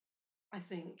continuum, I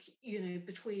think,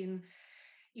 between,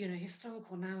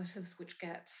 historical narratives which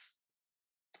gets,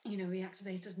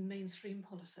 reactivated in mainstream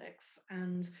politics,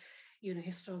 and,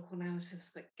 historical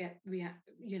narratives that get that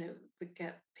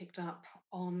get picked up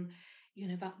on,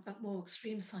 that more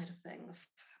extreme side of things.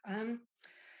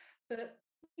 But,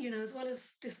 as well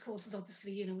as discourses,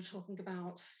 obviously, we're talking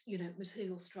about,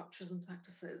 material structures and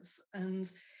practices. And,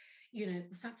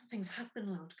 the fact that things have been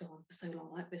allowed to go on for so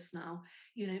long like this now,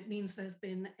 it means there's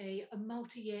been a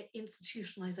multi-year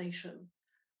institutionalization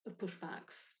of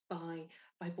pushbacks by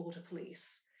border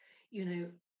police.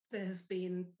 There's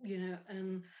been,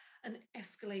 an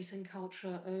escalating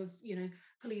culture of,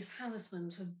 police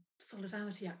harassment of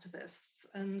solidarity activists.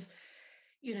 And,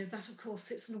 that, of course,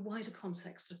 sits in a wider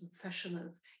context of repression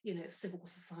of, civil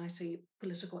society,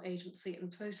 political agency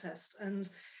and protest. And,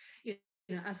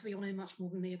 as we all know much more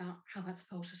than me about how that's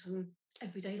felt at an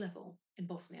everyday level in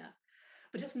Bosnia.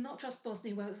 But it's not just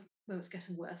Bosnia where it's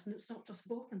getting worse, and it's not just the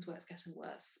Balkans where it's getting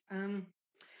worse.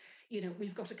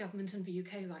 We've got a government in the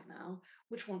UK right now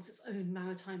which wants its own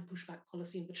maritime pushback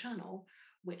policy in the Channel,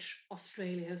 which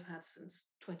Australia has had since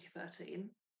 2013.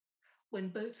 When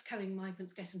boats carrying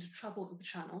migrants get into trouble in the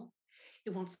Channel, He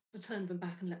wants to turn them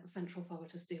back and let the French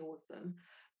authorities deal with them,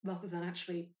 rather than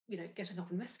actually, getting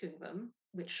up and rescuing them,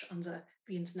 which under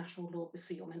the international law of the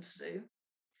sea you're meant to do.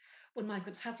 When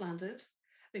migrants have landed,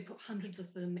 they put hundreds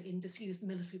of them in disused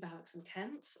military barracks in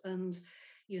Kent. And,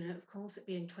 of course, it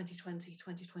being 2020,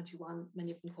 2021,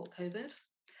 many of them caught COVID.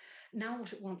 Now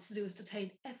what it wants to do is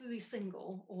detain every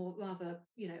single, or rather,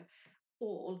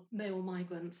 all male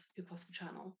migrants who cross the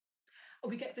channel. Or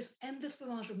we get this endless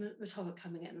barrage of rhetoric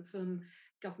coming in from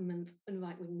government and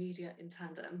right-wing media in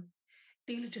tandem,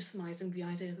 delegitimizing the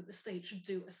idea that the state should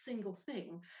do a single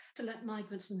thing to let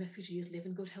migrants and refugees live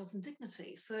in good health and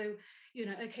dignity. So,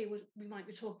 okay, we might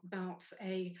be talking about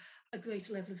a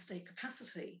greater level of state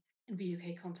capacity in the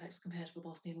UK context compared to the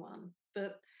Bosnian one.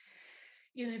 But,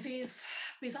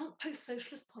 these aren't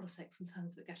post-socialist politics in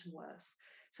terms of it getting worse,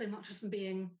 so much as them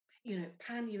being,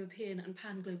 pan-European and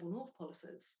pan-global North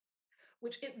policies,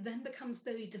 which it then becomes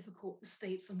very difficult for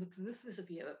states on the peripheries of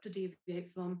Europe to deviate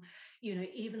from,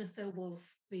 even if there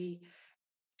was the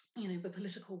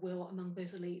political will among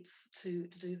those elites to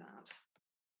do that.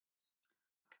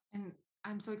 And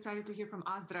I'm so excited to hear from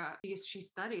Azra. She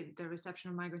studied the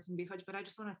reception of migrants in Bihać, but I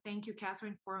just want to thank you,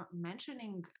 Catherine, for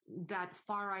mentioning that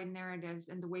far-right narratives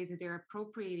and the way that they're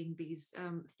appropriating these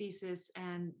theses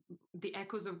and the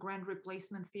echoes of grand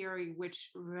replacement theory, which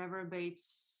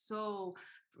reverberates so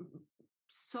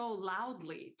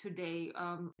loudly today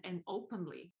and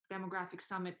openly. Demographic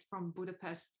Summit from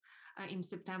Budapest in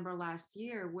September last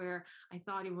year, where I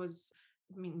thought it was,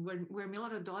 where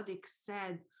Milorad Dodik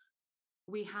said,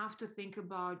 we have to think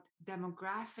about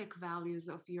demographic values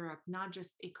of Europe, not just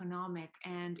economic.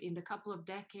 And in the couple of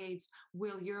decades,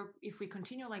 will Europe, if we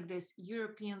continue like this,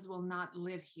 Europeans will not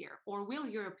live here, or will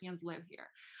Europeans live here?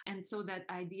 And so that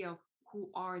idea of who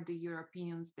are the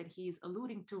Europeans that he is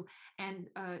alluding to, and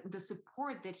the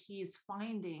support that he is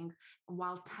finding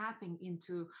while tapping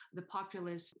into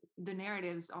the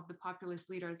narratives of the populist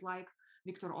leaders like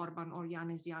Viktor Orban or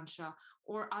Janez Janša,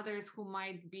 or others who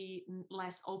might be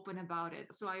less open about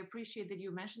it. So I appreciate that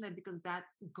you mentioned that, because that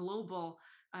global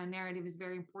narrative is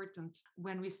very important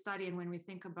when we study and when we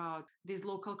think about these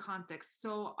local contexts.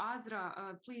 So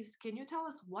Azra, please, can you tell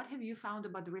us what have you found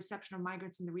about the reception of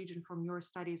migrants in the region from your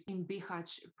studies in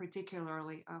Bihać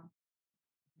particularly?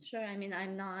 Sure.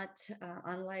 I'm not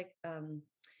unlike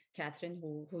Catherine,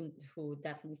 who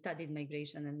definitely studied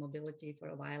migration and mobility for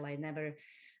a while. I never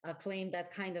claimed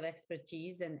that kind of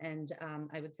expertise, and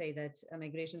I would say that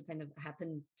migration kind of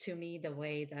happened to me the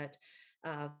way that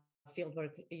fieldwork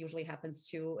usually happens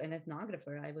to an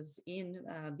ethnographer. I was in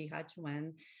Bihać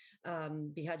when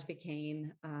Bihać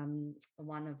became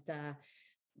one of the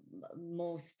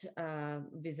most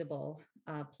visible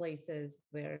places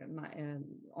where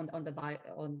on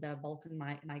the Balkan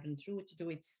migrant route, due to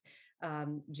its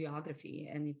geography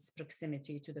and its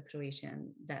proximity to the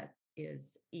Croatian that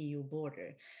is EU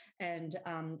border. And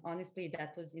honestly,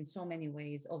 that was in so many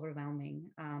ways overwhelming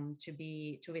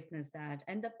to witness that.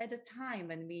 And at the time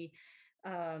when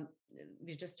I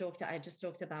just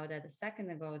talked about that a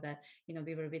second ago, that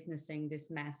we were witnessing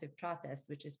this massive protest,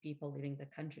 which is people leaving the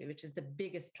country, which is the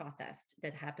biggest protest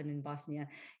that happened in Bosnia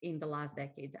in the last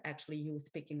decade, actually youth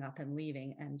picking up and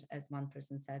leaving, and as one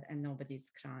person said, and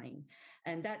nobody's crying.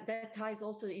 And that ties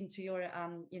also into your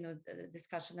the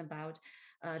discussion about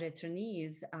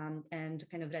returnees and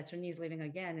kind of returnees living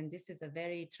again. And this is a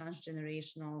very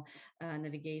transgenerational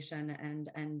navigation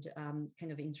and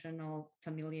kind of internal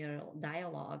familiar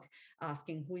dialogue,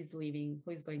 asking who is leaving,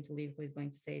 who is going to leave, who is going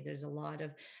to stay. There's a lot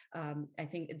of, I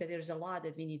think that there's a lot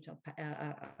that we need to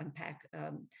unpack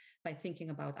by thinking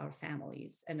about our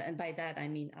families. And by that, I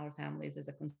mean our families as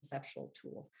a conceptual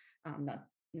tool, not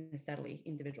necessarily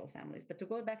individual families. But to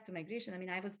go back to migration,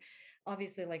 I was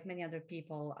obviously, like many other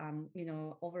people,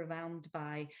 overwhelmed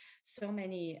by so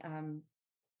many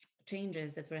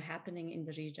changes that were happening in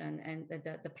the region, and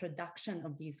the production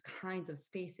of these kinds of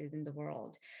spaces in the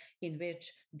world in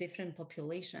which different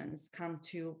populations come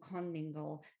to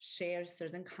commingle, share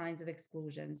certain kinds of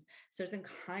exclusions, certain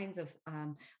kinds of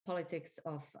politics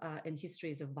of and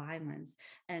histories of violence,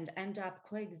 and end up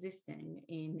coexisting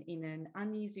in an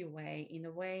uneasy way, in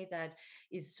a way that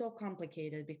is so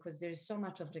complicated because there is so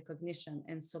much of recognition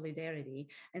and solidarity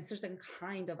and certain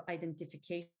kind of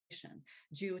identification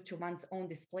due to one's own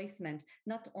displacement,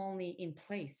 not only in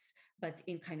place, but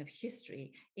in kind of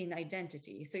history, in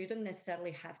identity. So you don't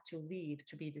necessarily have to leave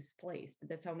to be displaced.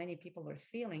 That's how many people were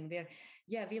feeling.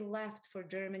 We left for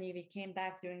Germany. We came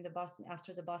back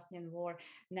after the Bosnian War.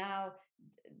 Now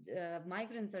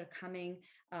migrants are coming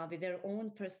with their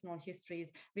own personal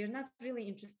histories. We're not really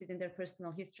interested in their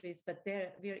personal histories, but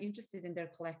we're interested in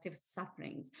their collective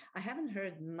sufferings. I haven't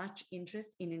heard much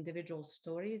interest in individual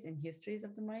stories and histories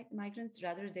of the migrants.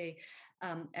 Rather, they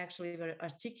actually were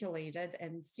articulated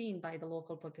and seen by the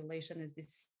local population as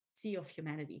this sea of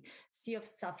humanity, sea of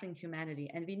suffering humanity.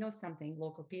 And we know something,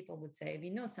 local people would say, we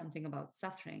know something about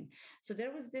suffering. So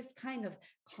there was this kind of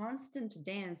constant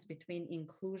dance between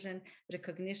inclusion,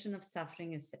 recognition of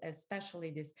suffering, especially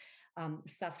this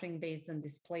suffering based on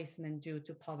displacement due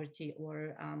to poverty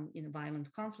or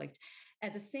violent conflict,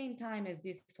 at the same time as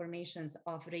these formations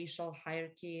of racial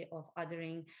hierarchy, of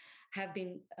othering, have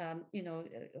been,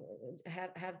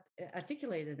 have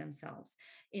articulated themselves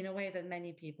in a way that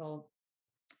many people,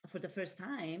 for the first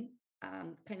time,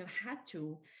 kind of had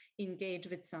to engage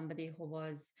with somebody who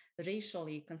was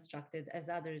racially constructed as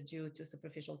other due to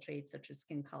superficial traits such as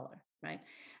skin color, right?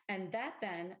 And that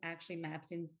then actually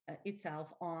mapped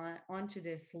itself onto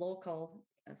this local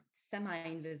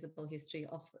semi-invisible history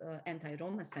of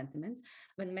anti-Roma sentiments,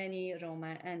 when many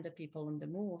Roma and the people on the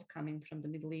move coming from the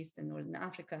Middle East and Northern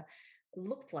Africa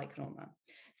looked like Roma.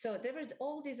 So there were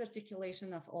all these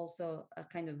articulation of also a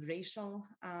kind of racial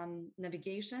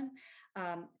navigation,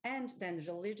 and then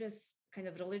religious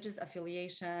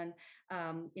affiliation,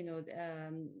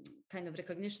 kind of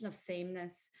recognition of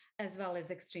sameness, as well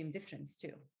as extreme difference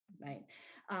too, right?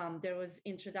 There was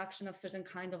introduction of certain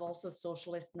kind of also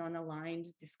socialist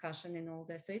non-aligned discussion in all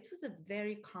this. So it was a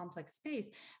very complex space,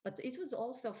 but it was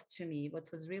also, to me,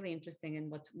 what was really interesting and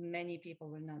what many people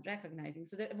were not recognizing.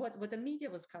 So what the media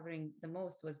was covering the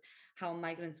most was how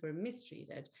migrants were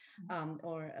mistreated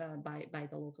by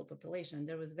the local population.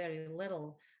 There was very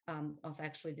little of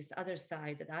actually this other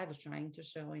side that I was trying to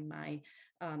show in my,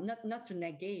 not to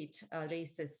negate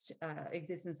racist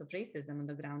existence of racism on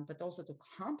the ground, but also to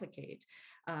complicate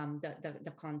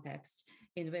the context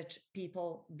in which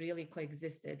people really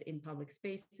coexisted in public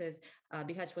spaces.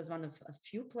 Bihać was one of a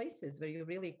few places where you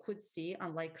really could see,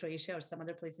 unlike Croatia or some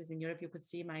other places in Europe, you could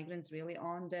see migrants really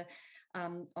on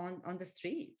the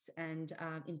streets and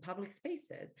in public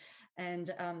spaces.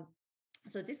 And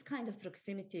so this kind of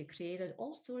proximity created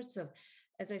all sorts of,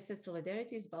 as I said,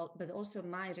 solidarities, but also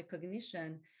my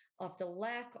recognition of the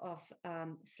lack of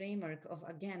framework of,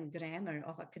 again, grammar,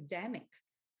 of academic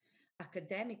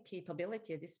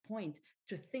capability at this point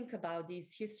to think about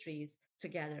these histories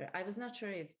together. I was not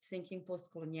sure if thinking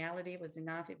post-coloniality was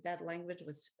enough, if that language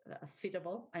was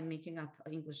fittable. I'm making up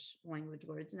English language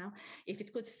words now. If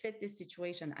it could fit this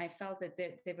situation, I felt that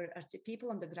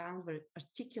people on the ground were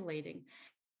articulating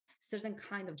certain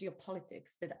kind of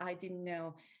geopolitics that I didn't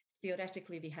know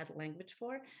theoretically we had language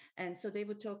for. And so they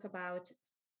would talk about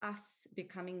us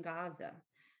becoming Gaza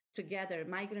together,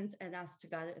 migrants and us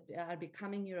together are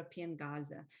becoming European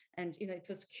Gaza. And, it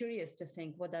was curious to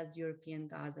think, what does European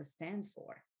Gaza stand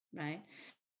for, right?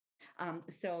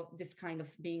 So this kind of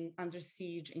being under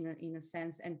siege in a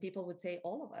sense, and people would say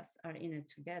all of us are in it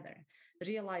together,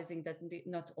 realizing that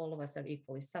not all of us are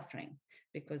equally suffering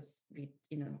because we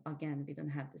don't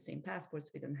have the same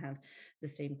passports, we don't have the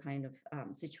same kind of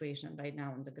situation right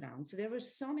now on the ground. So there were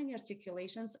so many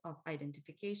articulations of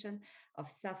identification, of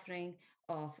suffering,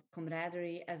 of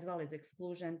camaraderie, as well as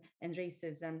exclusion and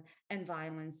racism and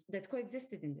violence that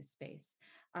coexisted in this space.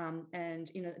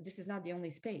 And this is not the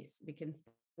only space. We can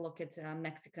look at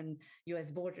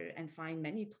Mexican-US border and find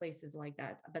many places like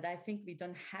that. But I think we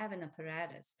don't have an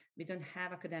apparatus, we don't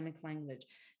have academic language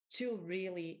to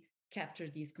really capture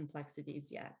these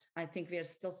complexities yet. I think we are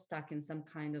still stuck in some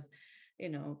kind of,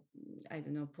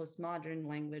 postmodern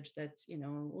language that,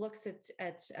 looks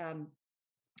at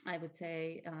I would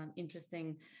say,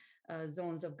 interesting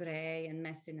zones of gray and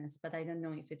messiness, but I don't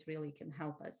know if it really can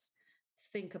help us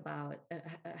think about,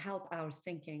 help our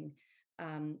thinking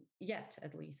yet,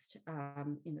 at least,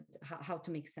 how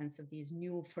to make sense of these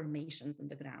new formations on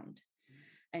the ground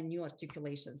and new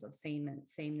articulations of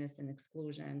sameness and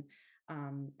exclusion,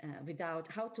 without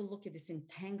how to look at this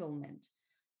entanglement,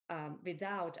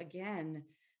 without, again,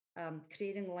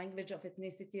 creating language of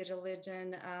ethnicity,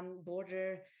 religion,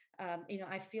 border.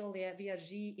 I feel we are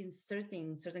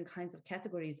reinserting certain kinds of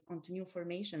categories onto new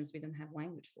formations we don't have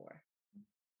language for.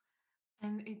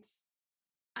 And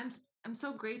I'm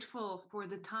so grateful for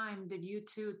the time that you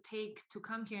two take to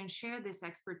come here and share this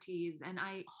expertise. And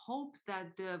I hope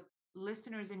that the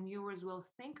listeners and viewers will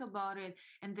think about it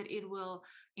and that it will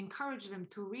encourage them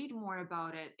to read more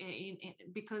about it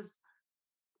because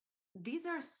these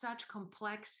are such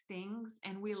complex things,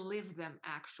 and we live them.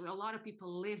 Actually, a lot of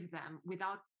people live them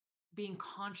without being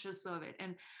conscious of it.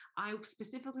 And I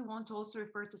specifically want to also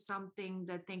refer to something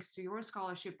that, thanks to your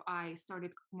scholarship, I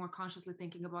started more consciously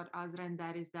thinking about, Azra, and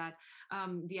that is that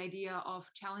the idea of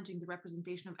challenging the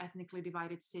representation of ethnically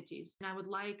divided cities. And I would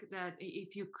like that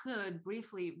if you could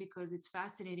briefly, because it's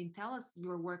fascinating, tell us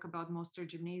your work about Mostar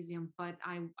Gymnasium. But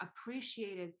I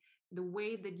appreciated the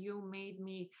way that you made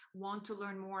me want to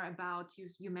learn more about,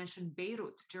 you mentioned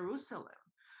Beirut, Jerusalem,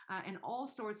 and all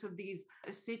sorts of these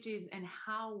cities, and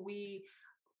how we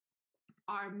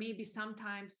are maybe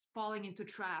sometimes falling into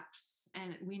traps,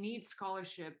 and we need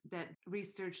scholarship, that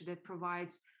research that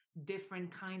provides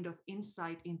different kind of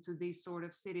insight into these sort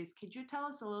of cities. Could you tell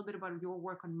us a little bit about your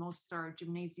work on Mostar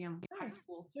Gymnasium High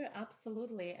School? Sure,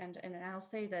 absolutely. And I'll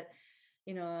say that,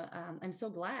 I'm so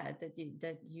glad that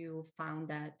you found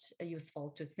that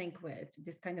useful to think with,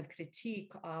 this kind of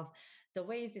critique of the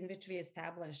ways in which we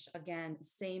establish, again,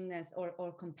 sameness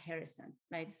or comparison,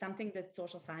 right? Something that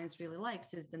social science really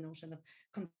likes is the notion of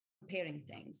comparing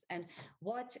things. And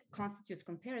what constitutes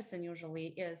comparison usually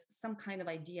is some kind of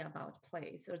idea about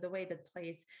place, or the way that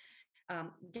place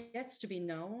gets to be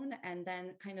known and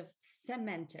then kind of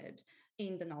cemented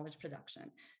in the knowledge production.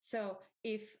 So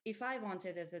if I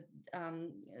wanted, as a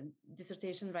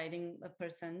dissertation writing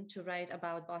person, to write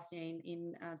about Bosnia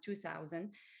in 2000,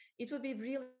 it would be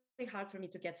really hard for me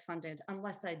to get funded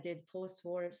unless I did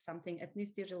post-war something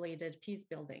ethnicity-related, peace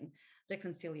building,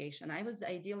 reconciliation. I was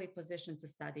ideally positioned to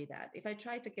study that. If I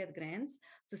tried to get grants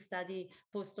to study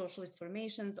post-socialist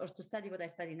formations, or to study what I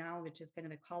study now, which is kind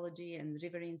of ecology and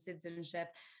riverine citizenship,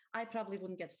 I probably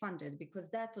wouldn't get funded, because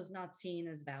that was not seen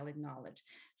as valid knowledge.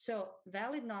 So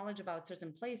valid knowledge about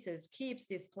certain places keeps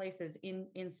these places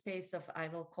in space of, I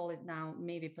will call it now,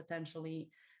 maybe potentially,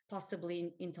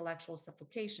 possibly intellectual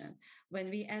suffocation, when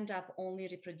we end up only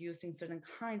reproducing certain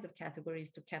kinds of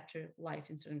categories to capture life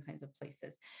in certain kinds of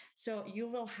places. So you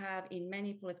will have, in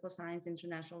many political science,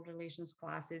 international relations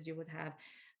classes, you would have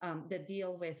that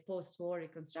deal with post-war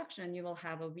reconstruction. You will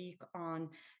have a week on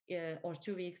or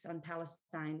 2 weeks on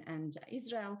Palestine and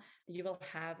Israel. You will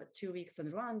have 2 weeks on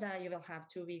Rwanda. You will have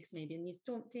 2 weeks maybe in East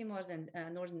Timor and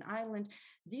Northern Ireland.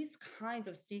 These kinds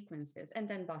of sequences, and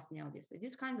then Bosnia, obviously,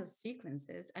 these kinds of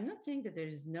sequences. I'm not saying that there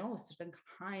is no certain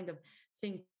kind of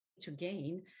thing to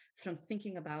gain from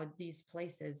thinking about these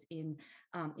places in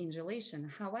relation.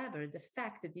 However, the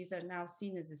fact that these are now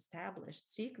seen as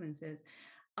established sequences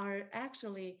are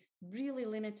actually really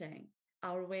limiting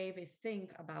our way we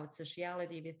think about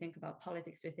sociality, we think about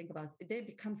politics, we think about, they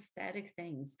become static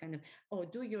things, kind of, oh,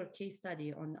 do your case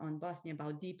study on Bosnia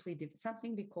about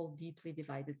something we call deeply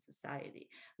divided society,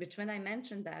 which when I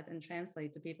mentioned that and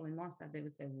translate to people in Mostar, they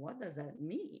would say, what does that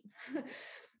mean?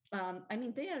 I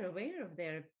mean, they are aware of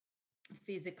their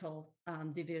physical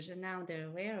division now. They're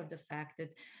aware of the fact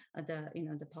that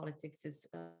the politics is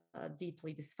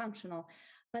deeply dysfunctional,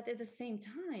 but at the same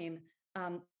time,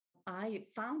 I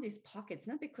found these pockets,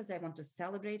 not because I want to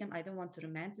celebrate them. I don't want to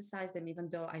romanticize them, even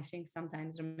though I think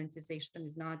sometimes romanticization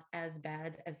is not as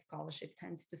bad as scholarship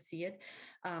tends to see it,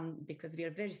 because we are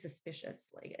very suspicious,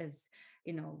 like as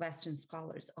Western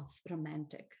scholars, of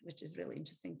romantic, which is really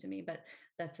interesting to me, but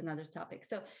that's another topic.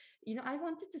 So, I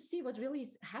wanted to see what really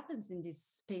happens in these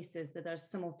spaces that are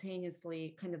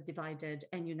simultaneously kind of divided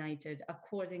and united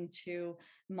according to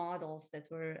models that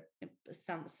were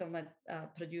somewhat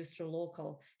produced through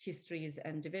local histories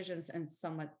and divisions, and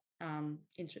somewhat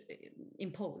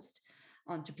imposed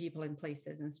onto people and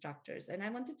places and structures. And I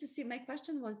wanted to see, my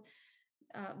question was,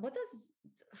 what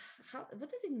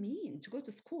does it mean to go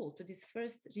to school, to this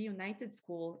first reunited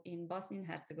school in Bosnia and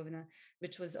Herzegovina,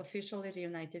 which was officially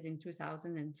reunited in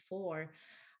 2004,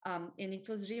 and it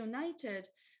was reunited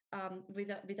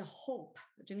with a hope.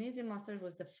 Gymnasium Mostar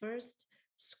was the first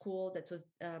school that was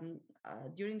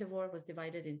during the war was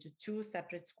divided into 2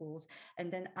 separate schools,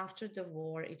 and then after the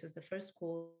war it was the first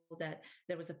school that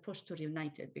there was a push to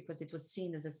reunite it, because it was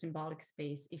seen as a symbolic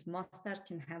space. If Mostar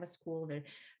can have a school where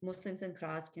Muslims and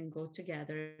Croats can go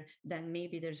together, then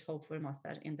maybe there's hope for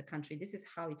Mostar in the country. This is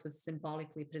how it was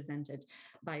symbolically presented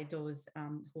by those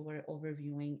who were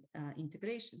overviewing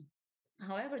integration.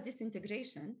 However, this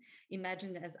integration,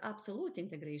 imagined as absolute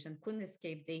integration, couldn't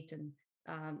escape Dayton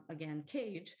again,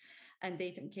 Cage. And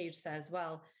Dayton Cage says,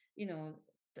 well,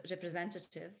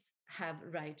 representatives have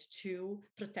right to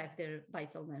protect their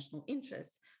vital national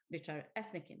interests, which are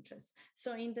ethnic interests.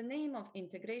 So in the name of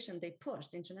integration, the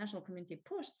international community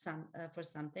pushed for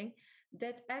something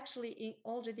that actually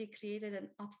already created an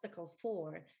obstacle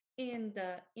for in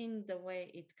the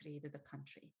way it created the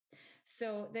country.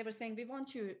 So they were saying, we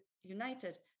want you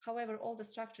united. However, all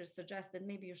the structures suggest that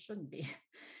maybe you shouldn't be.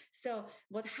 So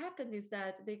what happened is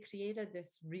that they created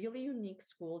this really unique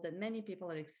school that many people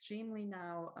are extremely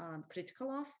now critical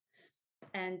of.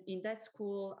 And in that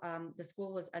school, the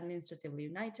school was administratively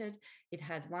united. It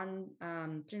had one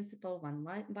principal, one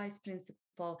vice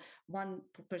principal, one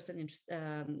person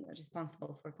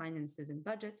responsible for finances and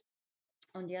budget.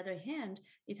 On the other hand,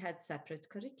 it had separate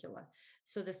curricula.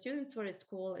 So the students were at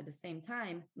school at the same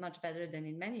time, much better than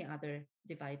in many other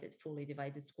fully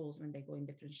divided schools when they go in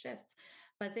different shifts.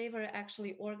 But they were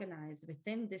actually organized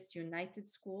within this united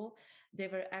school. They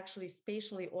were actually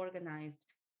spatially organized,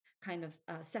 kind of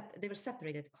they were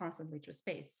separated constantly through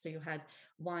space. So you had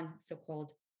one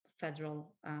so-called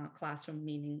federal classroom,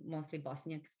 meaning mostly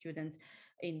Bosniak students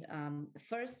in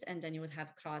first, and then you would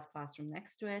have Croat classroom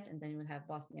next to it, and then you would have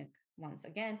Bosniak once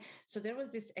again. So there was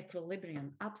this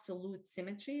equilibrium, absolute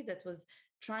symmetry that was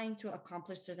trying to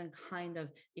accomplish certain kind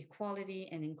of equality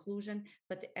and inclusion,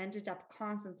 but ended up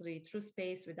constantly through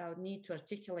space without need to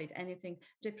articulate anything,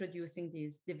 reproducing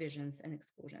these divisions and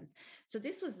exclusions. So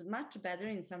this was much better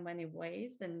in so many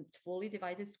ways than fully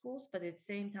divided schools, but at the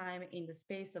same time, in the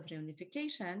space of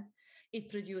reunification, it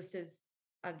produces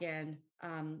again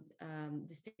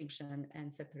distinction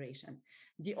and separation.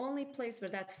 The only place where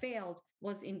that failed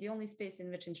was in the only space in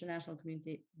which international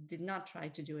community did not try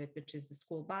to do it, which is the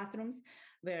school bathrooms,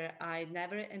 where I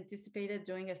never anticipated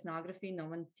doing ethnography. No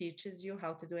one teaches you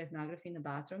how to do ethnography in the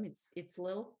bathroom.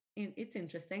 It's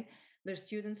interesting. There's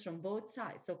students from both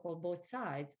sides, so-called both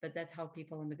sides, but that's how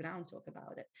people on the ground talk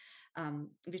about it.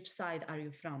 Which side are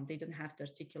you from? They don't have to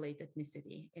articulate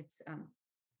ethnicity.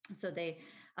 So they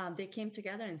came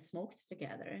together and smoked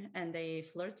together, and they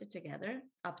flirted together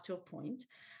up to a point.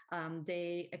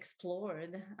 They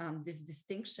explored this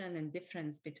distinction and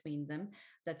difference between them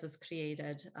that was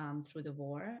created through the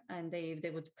war, and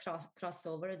they would cross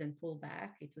over, then pull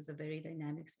back. It was a very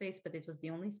dynamic space, but it was the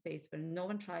only space where no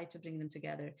one tried to bring them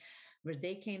together, where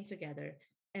they came together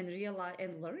and realized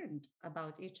and learned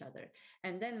about each other.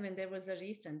 And then when there was a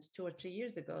recent 2 or 3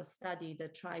 years ago study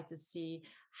that tried to see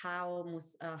how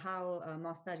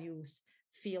Mostar youth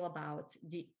feel about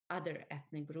the other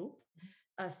ethnic group,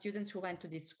 students who went to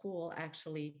this school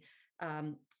actually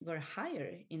were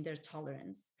higher in their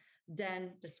tolerance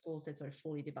than the schools that were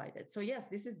fully divided. So yes,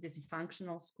 this is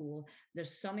functional school.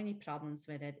 There's so many problems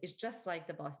with it. It's just like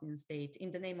the Bosnian state. In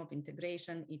the name of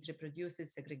integration, it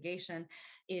reproduces segregation.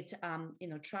 It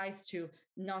tries to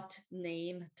not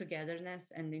name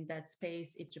togetherness, and in that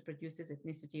space, it reproduces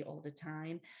ethnicity all the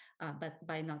time, but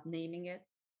by not naming it.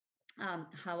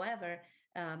 However,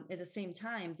 at the same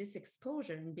time, this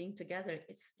exposure and being together,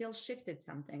 it still shifted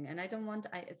something. And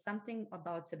something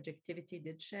about subjectivity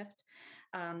did shift.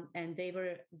 And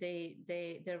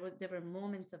there were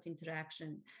moments of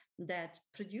interaction that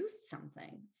produced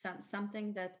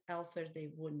something that elsewhere they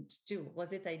wouldn't do.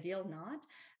 Was it ideal? Not.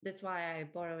 That's why I,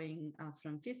 borrowing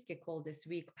from Fiske, called this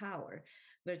weak power,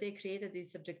 where they created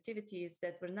these subjectivities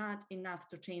that were not enough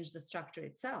to change the structure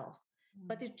itself,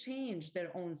 but it changed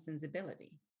their own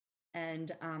sensibility.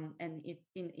 And it,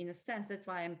 in a sense, that's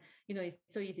why it's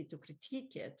so easy to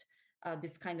critique it,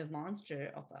 this kind of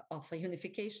monster of a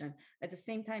unification. At the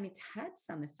same time, it had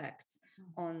some effects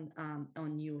on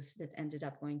youth that ended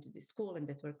up going to the school and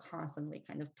that were constantly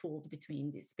kind of pulled between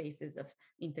these spaces of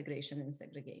integration and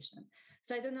segregation.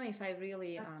 So I don't know if I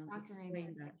really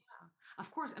explained that. Yeah.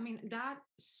 Of course, I mean,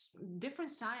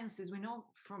 different sciences, we know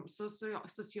from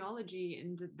sociology,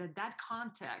 and that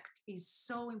context is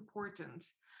so important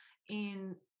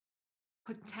in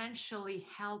potentially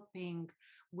helping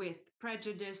with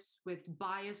prejudice, with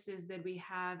biases that we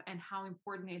have, and how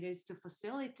important it is to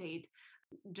facilitate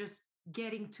just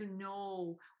getting to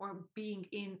know or being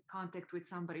in contact with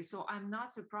somebody. So I'm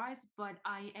not surprised, but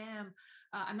I'm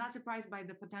not surprised by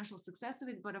the potential success of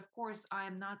it. But of course, I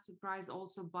am not surprised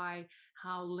also by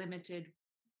how limited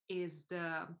is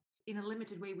in a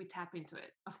limited way we tap into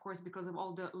it, of course, because of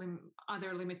all the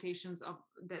other limitations of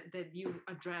that you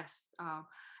addressed,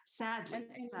 sadly.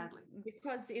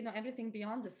 Because everything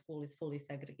beyond the school is fully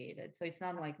segregated, so it's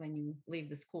not like when you leave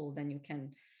the school then you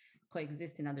can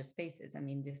coexist in other spaces. I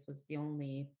mean, this was the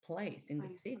only place in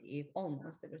the city,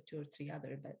 almost. There were 2 or 3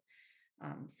 other, but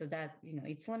so that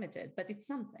it's limited, but it's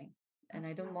something. And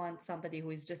I don't want somebody who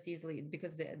is just easily,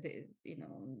 because the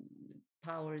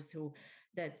powers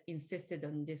that insisted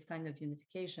on this kind of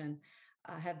unification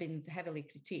have been heavily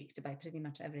critiqued by pretty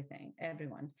much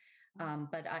everyone.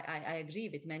 But I agree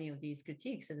with many of these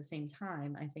critiques. At the same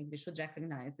time, I think we should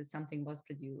recognize that something was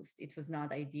produced. It was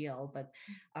not ideal, but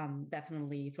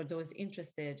definitely for those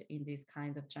interested in these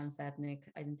kinds of transethnic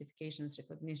identifications,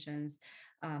 recognitions,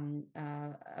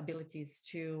 abilities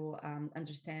to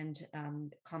understand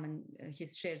common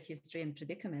shared history and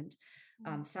predicament,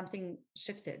 something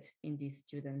shifted in these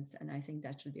students, and I think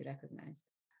that should be recognized.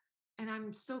 And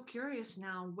I'm so curious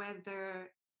now whether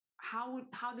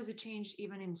how does it change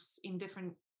even in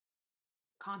different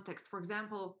contexts? For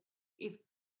example, if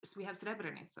we have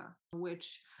Srebrenica,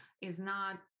 which is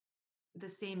not the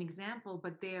same example,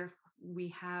 but there we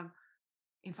have,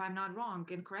 if I'm not wrong,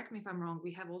 and correct me if I'm wrong,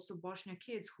 we have also Bosnia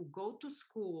kids who go to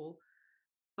school,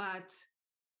 but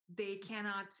they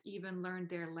cannot even learn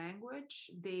their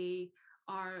language. They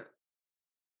are,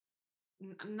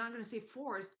 I'm not going to say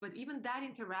forced, but even that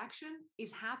interaction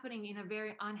is happening in a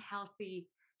very unhealthy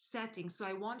setting. So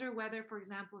I wonder whether, for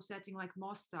example, a setting like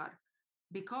Mostar,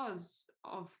 because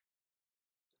of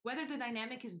whether the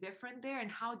dynamic is different there and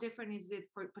how different is it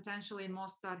for potentially in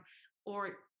Mostar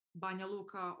or Banja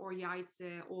Luka or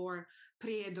Jajce or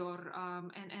Prijedor,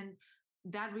 and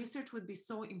that research would be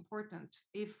so important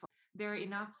if there are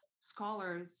enough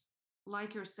scholars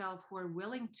like yourself who are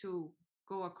willing to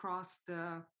go across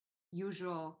the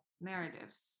usual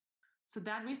narratives. So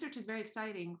that research is very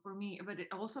exciting for me, but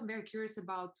also I'm very curious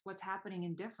about what's happening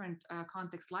in different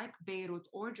contexts like Beirut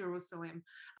or Jerusalem.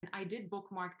 And I did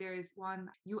bookmark, there is one,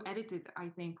 you edited, I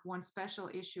think, one special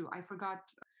issue. I forgot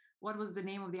what was the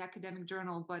name of the academic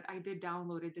journal, but I did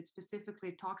download it. It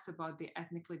specifically talks about the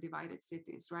ethnically divided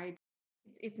cities, right?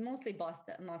 It's mostly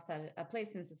Mostar, a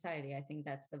place in society. I think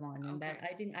that's the one. And Okay.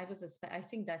 I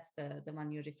think that's the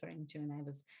one you're referring to.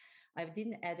 And I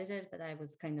didn't edit it, but I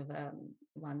was kind of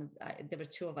there were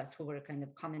two of us who were kind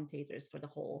of commentators for the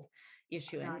whole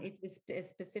issue. And it was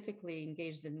specifically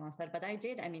engaged with Mostar. But I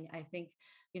think,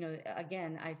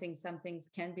 again, I think some things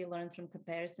can be learned from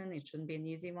comparison. It shouldn't be an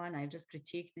easy one. I just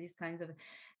critiqued these kinds of,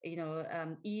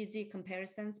 easy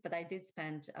comparisons. But I did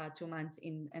spend 2 months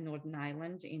in Northern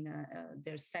Ireland in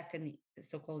their second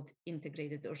so-called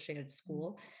integrated or shared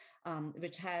school.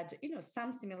 Which had,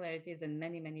 some similarities and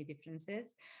many, many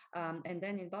differences. And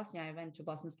then in Bosnia, I went to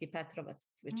Bosanski Petrovac,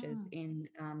 which is in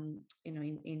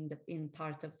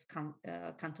part of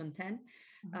Canton 10,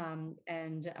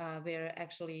 and where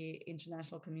actually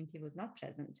international community was not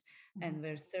present, and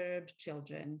where Serb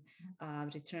children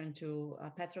returned to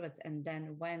Petrovac and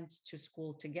then went to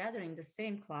school together in the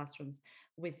same classrooms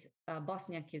with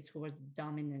Bosnian kids who were the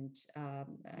dominant,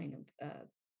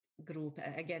 group.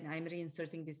 Again, I'm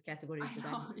reinserting these categories that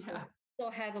I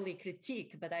so heavily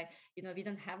critique, but we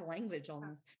don't have language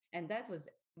almost, and that was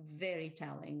very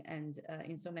telling and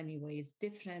in so many ways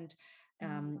different.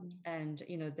 And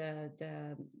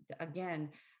the again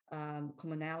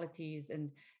commonalities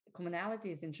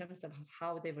in terms of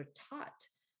how they were taught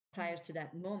prior to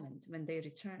that moment when they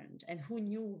returned and who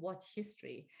knew what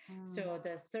history. So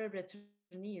the Serb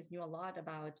returnees knew a lot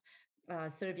about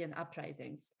Serbian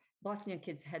uprisings. Bosnian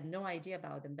kids had no idea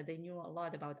about them, but they knew a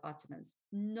lot about Ottomans.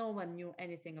 No one knew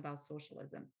anything about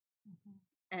socialism.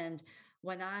 And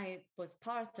when I was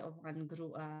part of one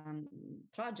group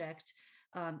project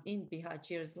in Bihać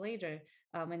years later,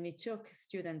 when we took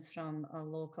students from a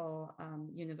local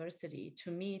university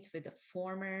to meet with the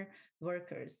former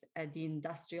workers at the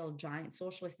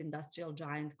socialist industrial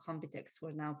giant Combitex, who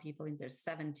are now people in their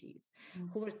 70s,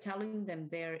 who were telling them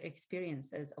their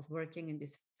experiences of working in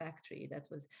this factory that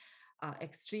was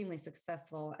extremely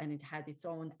successful, and it had its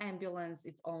own ambulance,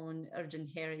 its own urgent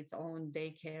care, its own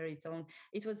daycare,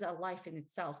 it was a life in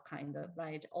itself, kind of,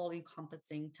 right?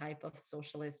 All-encompassing type of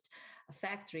socialist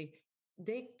factory.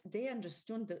 They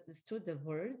understood the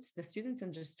words, the students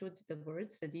understood the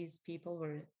words that these people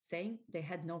were saying. They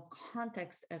had no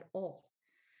context at all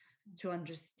to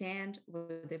understand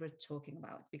what they were talking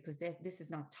about, because this is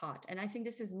not taught. And I think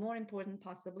this is more important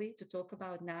possibly to talk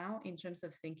about now in terms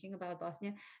of thinking about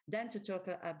Bosnia than to talk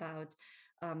about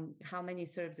how many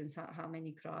Serbs and how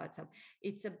many Croats.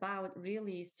 It's about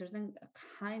really certain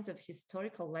kinds of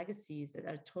historical legacies that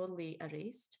are totally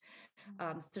erased,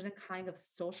 certain kind of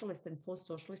socialist and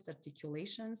post-socialist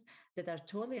articulations that are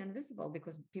totally invisible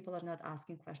because people are not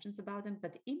asking questions about them,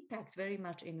 but impact very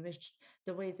much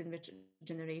the ways in which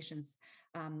generations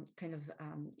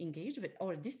engage with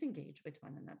or disengage with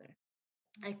one another.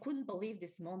 I couldn't believe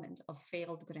this moment of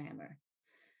failed grammar.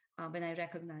 When I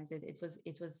recognized it,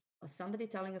 it was somebody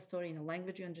telling a story in a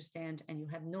language you understand, and you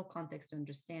have no context to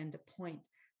understand the point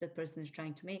that person is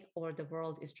trying to make or the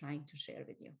world is trying to share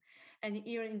with you. And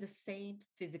you're in the same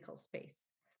physical space.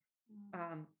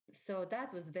 So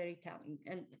that was very telling.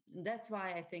 And that's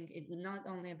why I think it not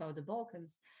only about the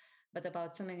Balkans, but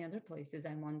about so many other places.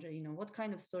 I wonder, what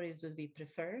kind of stories would we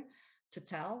prefer to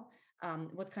tell?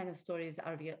 What kind of stories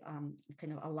are we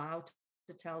kind of allowed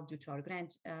to tell due to our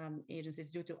grant agencies,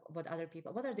 due to what are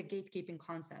the gatekeeping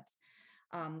concepts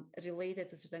related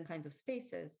to certain kinds of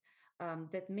spaces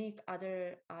that make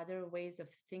other ways of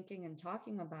thinking and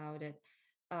talking about it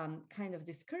kind of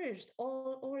discouraged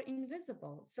or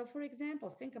invisible. So, for example,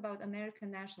 think about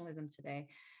American nationalism today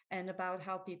and about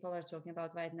how people are talking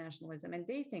about white nationalism. And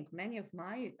they think, many of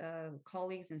my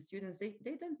colleagues and students,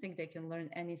 they don't think they can learn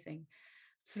anything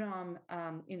from,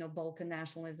 Balkan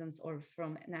nationalisms or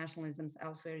from nationalisms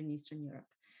elsewhere in Eastern Europe,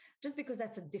 just because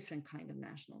that's a different kind of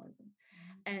nationalism.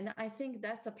 And I think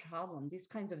that's a problem, these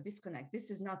kinds of disconnects. This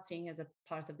is not seen as a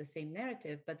part of the same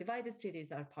narrative, but divided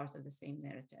cities are part of the same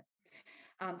narrative.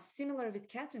 Similar with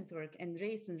Catherine's work and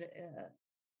race and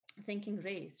thinking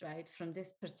race, right, from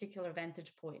this particular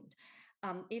vantage point.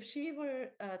 If she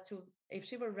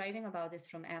were writing about this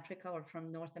from Africa or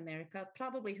from North America,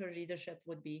 probably her readership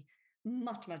would be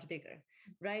much, much bigger.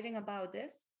 Writing about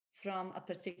this from a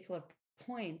particular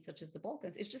point, such as the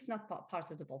Balkans, it's just not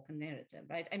part of the Balkan narrative,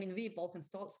 right? I mean, we Balkan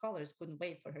scholars couldn't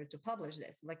wait for her to publish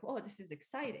this. Like, oh, this is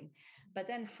exciting. But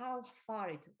then, how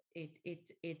far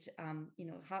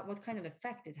what kind of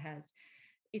effect it has?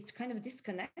 It's kind of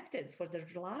disconnected for the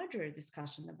larger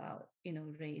discussion about,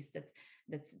 race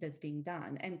that's being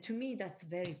done. And to me, that's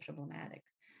very problematic.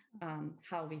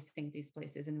 How we think these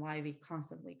places and why we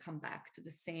constantly come back to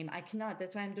the same.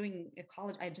 That's why I'm doing a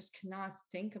college. I just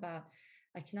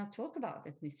I cannot talk about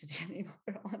ethnicity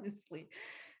anymore, honestly,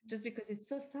 just because it's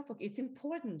so suffocating. It's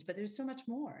important, but there's so much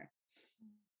more.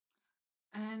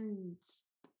 And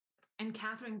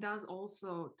Catherine does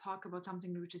also talk about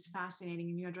something which is fascinating,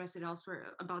 and you address it elsewhere,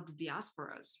 about the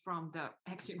diasporas from the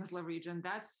ex-Yugoslav region.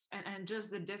 And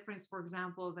just the difference, for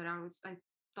example, that I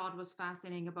thought was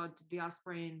fascinating about the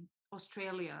diaspora in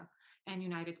Australia and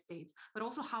United States, but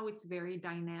also how it's very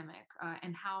dynamic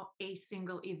and how a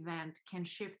single event can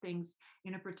shift things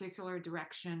in a particular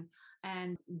direction,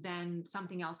 and then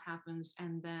something else happens,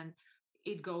 and then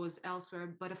it goes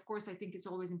elsewhere. But of course, I think it's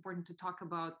always important to talk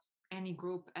about any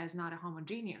group as not a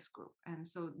homogeneous group, and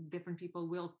so different people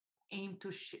will aim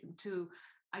to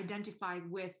identify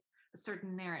with a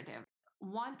certain narrative.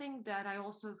 One thing that I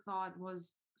also thought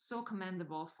was so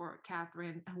commendable for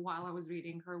Catherine while I was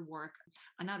reading her work,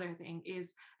 another thing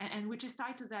is, and which is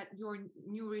tied to that, your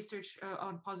new research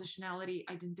on positionality,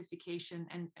 identification,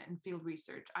 and field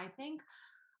research. I think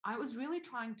I was really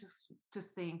trying to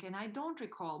think, and I don't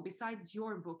recall, besides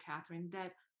your book, Catherine,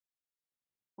 that,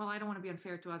 well, I don't want to be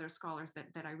unfair to other scholars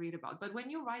that I read about, but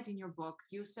when you write in your book,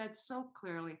 you said so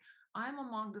clearly, I'm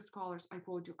among the scholars, I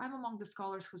quote you, I'm among the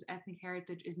scholars whose ethnic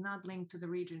heritage is not linked to the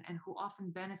region and who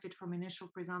often benefit from initial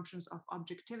presumptions of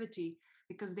objectivity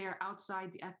because they are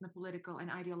outside the ethnopolitical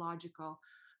and ideological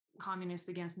communist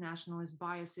against nationalist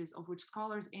biases of which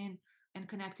scholars in and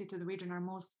connected to the region are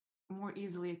more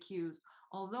easily accused.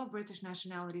 Although British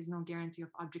nationality is no guarantee of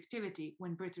objectivity,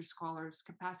 when British scholars'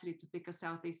 capacity to pick a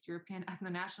Southeast European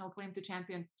ethno-national claim to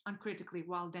champion uncritically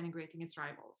while denigrating its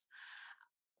rivals.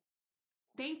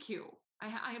 Thank you.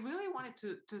 I really wanted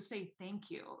to say thank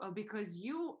you because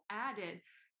you added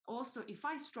also, if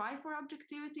I strive for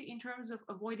objectivity in terms of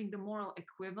avoiding the moral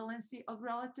equivalency of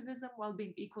relativism while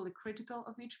being equally critical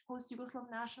of each post-Yugoslav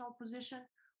national position,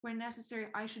 where necessary,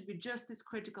 I should be just as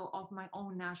critical of my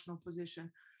own national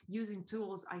position, using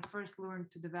tools I first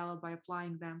learned to develop by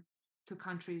applying them to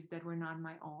countries that were not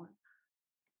my own.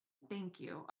 Thank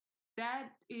you. That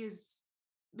is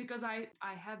because I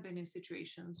have been in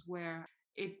situations where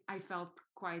I felt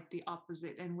quite the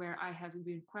opposite, and where I have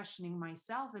been questioning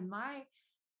myself and my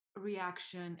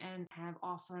reaction, and have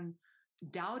often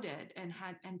doubted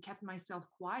and kept myself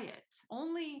quiet.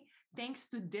 Only thanks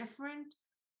to different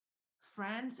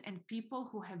friends and people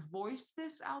who have voiced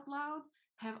this out loud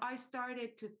have I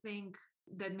started to think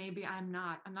that maybe I'm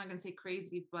not going to say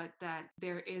crazy, but that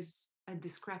there is a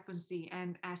discrepancy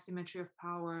and asymmetry of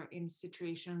power in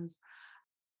situations.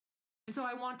 And so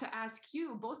I want to ask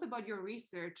you both about your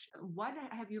research. What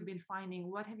have you been finding?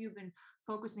 What have you been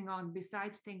focusing on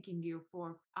besides thanking you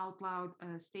for out loud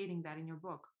stating that in your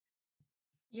book?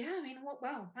 Yeah, I mean,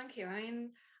 well, thank you.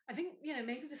 I think,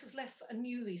 maybe this is less a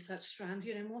new research strand,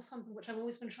 more something which I've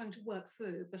always been trying to work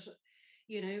through, but,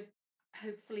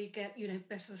 hopefully get,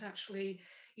 better at actually,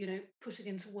 putting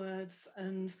into words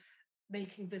and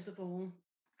making visible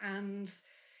and,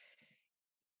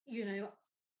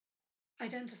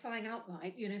 identifying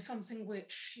outright, something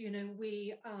which,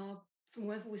 we are, from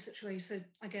wherever we're situated,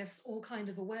 I guess, all kind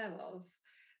of aware of,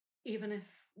 even if,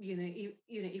 even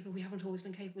if we haven't always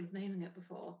been capable of naming it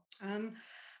before. And,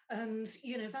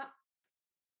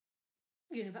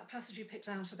 that passage you picked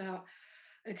out about,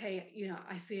 okay,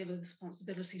 I feel a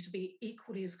responsibility to be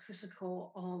equally as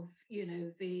critical of,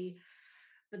 the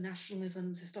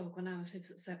nationalisms, historical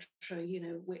narratives, etc.,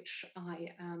 which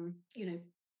I am,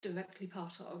 directly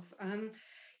part of.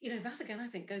 That again, I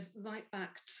think, goes right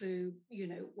back to,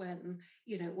 when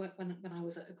I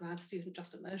was a grad student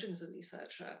just emerging as a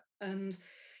researcher. And,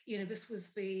 this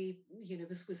was the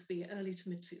early to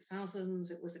mid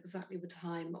 2000s. It was exactly the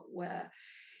time where,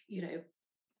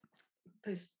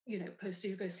 post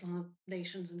Yugoslav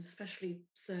nations, and especially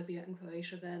Serbia and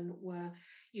Croatia, then were,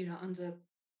 under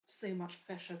so much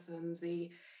pressure from the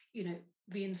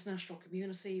international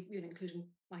community, including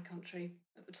my country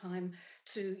at the time,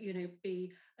 to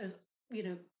be as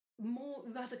more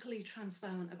radically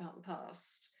transparent about the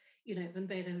past, than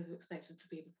they'd ever expected to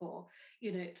be before.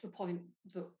 To the point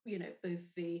that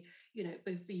both the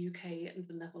UK and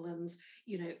the Netherlands,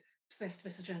 pressed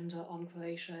this agenda on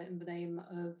Croatia in the name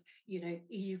of,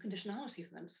 EU conditionality,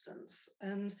 for instance.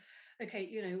 And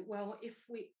okay, well, if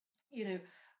we,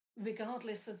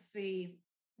 regardless of the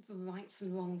rights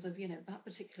and wrongs of, that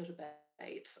particular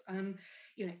debate,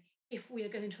 if we are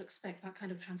going to expect that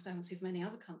kind of transparency from any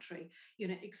other country,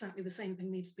 exactly the same thing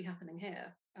needs to be happening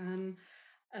here. And,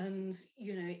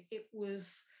 it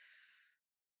was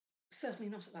certainly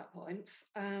not at that point.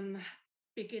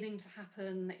 Beginning to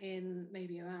happen in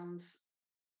maybe around,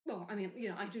 well, I mean,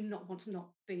 I do not want to not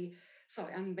be,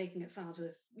 sorry, I'm making it sound as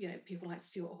if, people like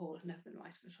Stuart Hall have never been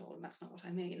right at all, and that's not what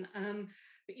I mean.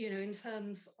 But, in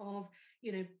terms of,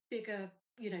 bigger,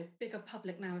 bigger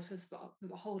public narratives that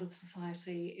the whole of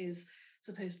society is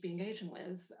supposed to be engaging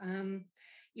with,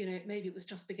 maybe it was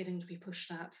just beginning to be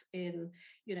pushed at in,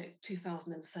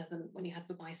 2007, when you had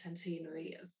the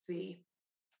bicentenary of the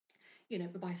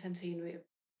bicentenary of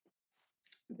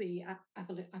the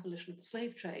abolition of the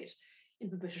slave trade in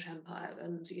the British Empire,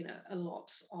 and a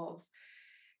lot of,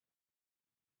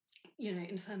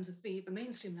 in terms of the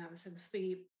mainstream narratives,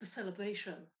 the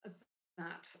celebration of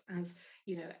that as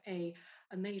a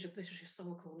major British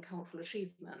historical and cultural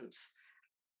achievement,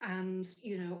 and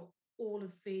all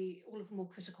of the more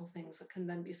critical things that can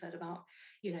then be said about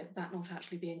that not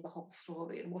actually being the whole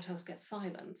story, and what else gets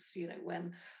silenced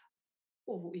when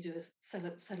all what we do is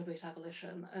celebrate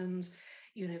abolition. And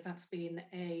that's been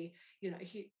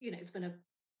it's been a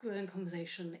growing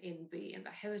conversation in the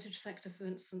heritage sector, for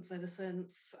instance, ever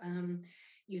since,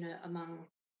 among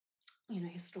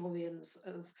historians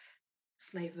of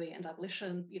slavery and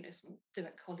abolition, some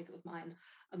direct colleagues of mine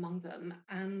among them.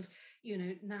 And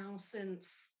now,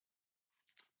 since,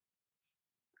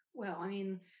 well, I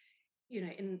mean,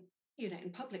 in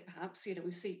public, perhaps,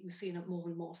 we've seen it more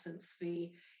and more since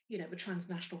the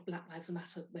transnational Black Lives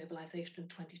Matter mobilization in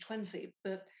 2020.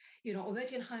 But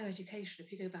already in higher education,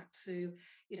 if you go back to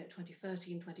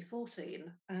 2013,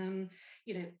 2014,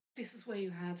 this is where you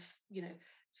had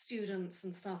students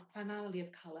and staff, primarily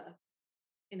of color,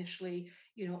 initially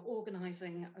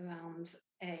organizing around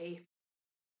an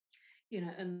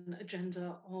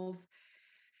agenda of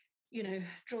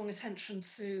drawing attention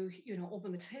to, all the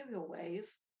material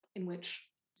ways in which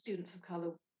students of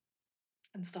colour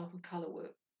and staff of colour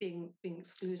were being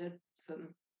excluded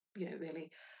from, really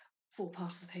full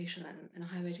participation in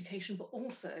higher education, but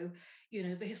also,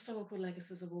 the historical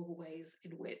legacies of all the ways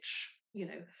in which,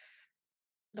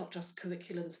 not just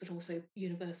curriculums, but also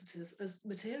universities as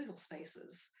material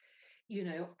spaces,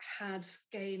 had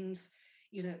gained,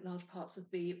 large parts of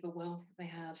the wealth that they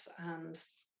had, and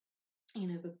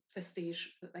the prestige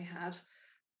that they had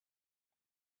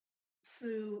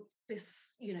through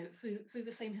this, through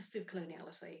the same history of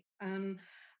coloniality. And,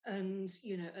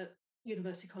 at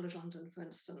University College London, for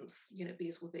instance,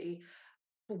 these will be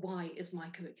the why is my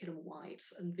curriculum white,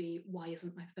 and the why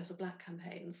isn't my professor black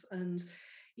campaigns. And,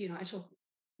 I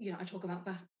talk about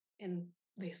that in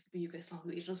the Yugoslav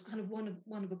region as kind of one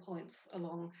of the points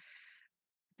along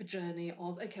the journey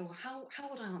of, okay, well, how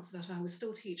would I answer that? I was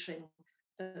still teaching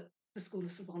the School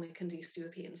of Slavonic and East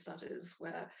European Studies,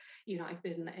 where I'd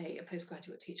been a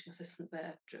postgraduate teaching assistant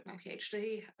there during my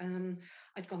PhD.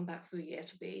 I'd gone back for a year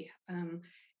to be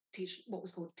what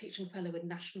was called teaching fellow in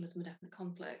nationalism and ethnic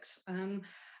conflict.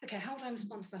 Okay, how would I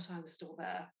respond to that? I was still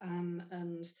there,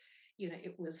 and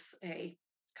it was a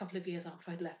couple of years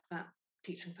after I'd left that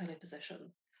teaching fellow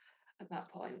position at that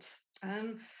point.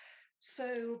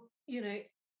 So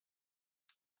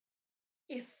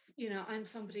if I'm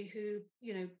somebody who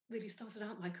really started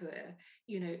out my career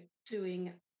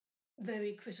doing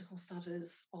very critical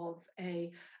studies of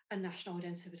a national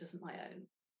identity that isn't my own,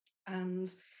 and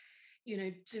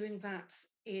doing that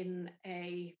doing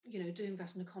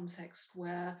that in a context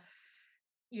where,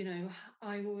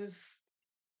 I was,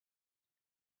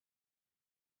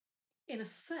 in a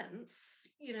sense,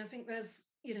 I think there's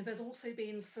also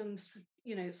been some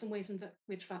ways in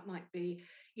which that might be,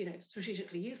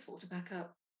 strategically useful to back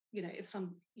up, if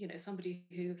somebody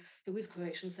who is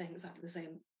Croatian saying exactly the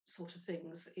same sort of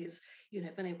things is,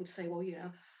 been able to say, well,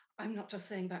 I'm not just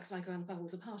saying back to my grandfather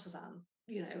was a partisan.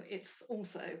 It's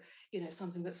also,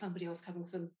 something that somebody else coming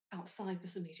from outside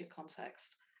this immediate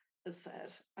context has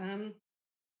said.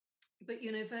 But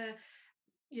you know,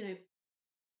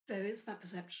 there is that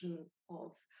perception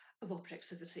of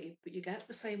objectivity, but you get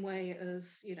the same way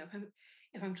as,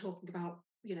 if I'm talking about,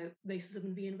 racism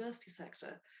in the university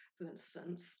sector, for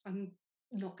instance, I'm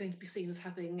not going to be seen as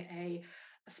having a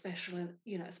special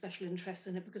interest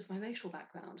in it because of my racial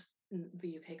background in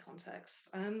the UK context.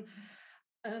 And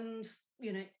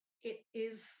it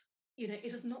is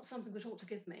it is not something that ought to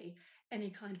give me any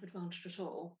kind of advantage at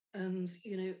all. And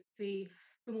the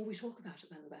more we talk about it,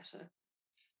 then the better.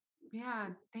 Yeah,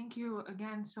 thank you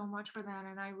again so much for that.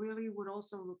 And I really would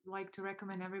also like to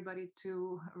recommend everybody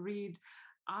to read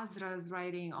Azra's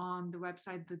writing on the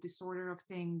website, The Disorder of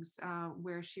Things,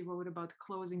 where she wrote about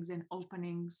closings and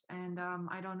openings. And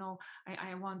I don't know,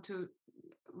 I want to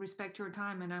respect your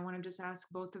time and I want to just ask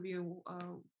both of you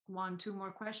two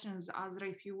more questions. Azra,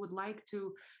 if you would like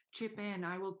to chip in,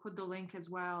 I will put the link as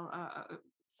well.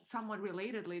 Somewhat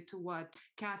relatedly to what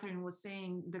Catherine was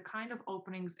saying, the kind of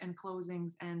openings and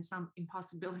closings and some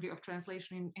impossibility of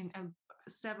translation in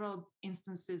several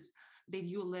instances that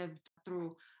you lived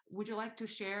through. Would you like to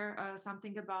share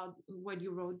something about what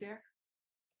you wrote there?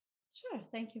 Sure,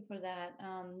 thank you for that.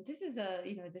 This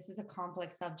is a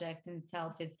complex subject in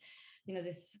itself. Is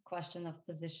this question of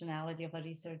positionality of a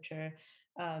researcher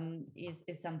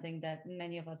is something that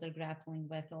many of us are grappling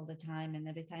with all the time, and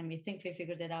every time we think we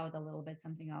figured it out a little bit,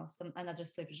 something else, another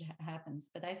slippage happens.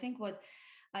 But I think what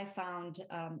I found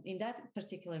in that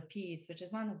particular piece, which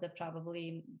is one of the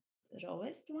probably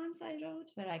rawest ones I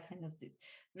wrote, where I kind of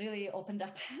really opened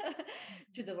up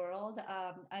to the world.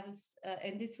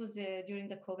 And this was during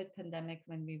the COVID pandemic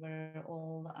when we were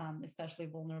all especially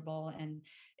vulnerable and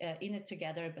in it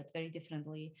together, but very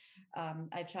differently.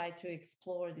 I tried to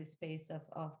explore this space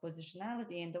of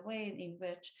positionality and the way in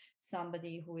which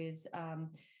somebody who is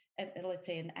let's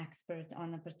say an expert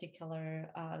on a particular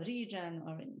region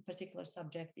or in a particular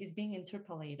subject is being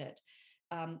interpolated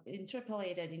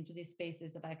into these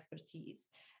spaces of expertise.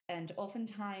 And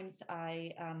oftentimes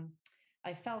I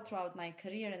felt throughout my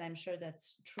career, and I'm sure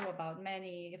that's true about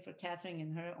many, for Catherine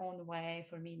in her own way,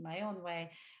 for me in my own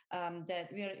way, that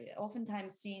we are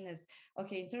oftentimes seen as,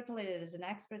 okay, interpolated as an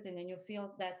expert, and then you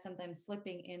feel that sometimes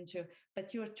slipping into,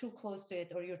 but you're too close to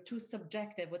it, or you're too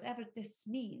subjective, whatever this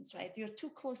means, right? You're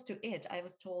too close to it. I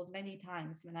was told many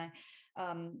times when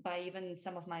by even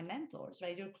some of my mentors,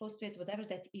 right? You're close to it, whatever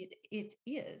that it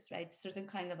is, right? Certain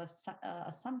kind of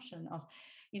assumption of,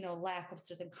 lack of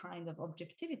certain kind of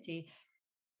objectivity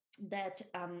that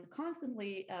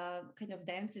constantly kind of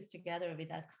dances together with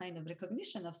that kind of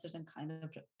recognition of certain kind of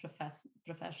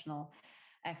professional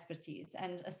expertise.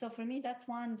 And so for me, that's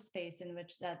one space in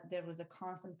which that there was a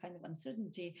constant kind of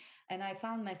uncertainty. And I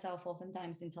found myself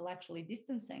oftentimes intellectually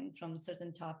distancing from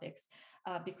certain topics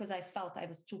because I felt I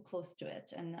was too close to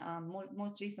it. And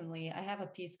most recently, I have a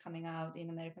piece coming out in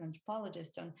American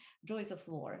Anthropologist on joys of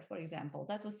war, for example.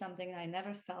 That was something I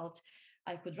never felt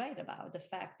I could write about, the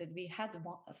fact that we had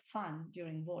fun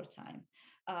during wartime.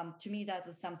 To me, that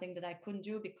was something that I couldn't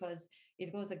do because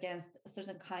it goes against a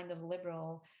certain kind of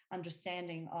liberal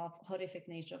understanding of horrific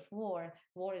nature of war.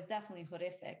 War is definitely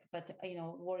horrific, but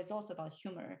war is also about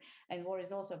humor, and war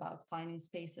is also about finding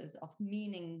spaces of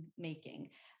meaning making.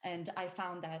 And I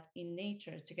found that in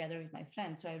nature together with my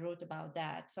friends. So I wrote about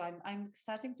that. So I'm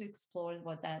starting to explore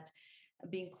what that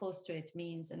being close to it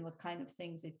means and what kind of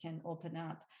things it can open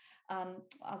up.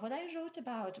 What I wrote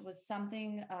about was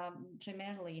something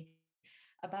primarily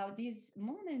about these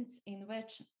moments in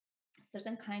which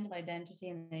certain kind of identity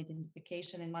and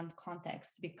identification in one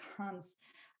context becomes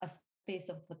a space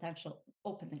of potential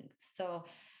opening. So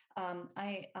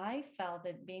I felt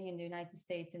that being in the United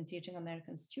States and teaching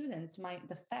American students,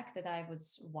 the fact that I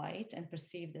was white and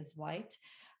perceived as white,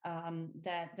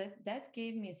 that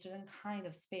gave me a certain kind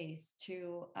of space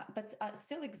to, but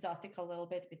still exotic a little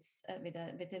bit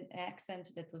with an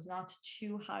accent that was not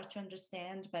too hard to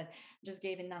understand, but just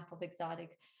gave enough of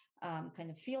exotic kind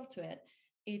of feel to it.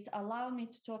 It allowed me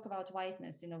to talk about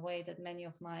whiteness in a way that many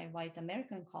of my white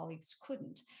American colleagues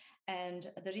couldn't.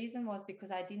 And the reason was because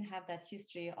I didn't have that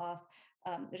history of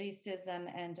racism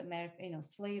and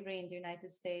slavery in the United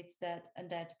States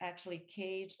that actually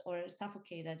caged or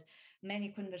suffocated many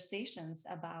conversations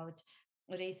about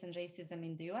race and racism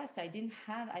in the US.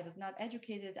 I was not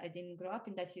educated. I didn't grow up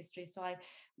in that history. So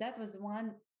that was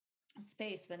one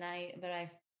space where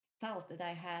I felt that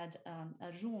I had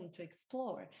a room to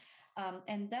explore.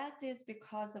 And that is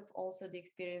because of also the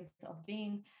experience of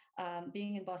being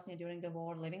in Bosnia during the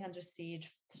war, living under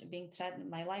siege, being threatened,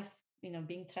 my life,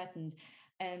 being threatened,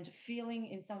 and feeling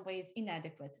in some ways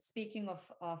inadequate. Speaking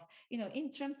of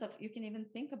in terms of, you can even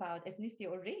think about ethnicity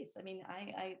or race. I mean,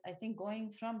 I think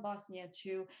going from Bosnia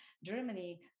to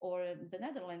Germany or the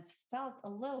Netherlands felt a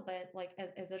little bit like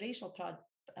as a racial product.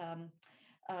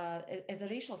 As a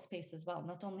racial space as well,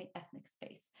 not only ethnic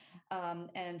space.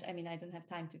 And I mean, I don't have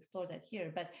time to explore that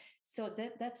here, but so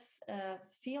that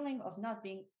feeling of not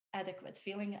being adequate,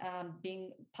 feeling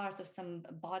being part of some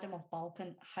bottom of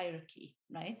Balkan hierarchy,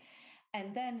 right?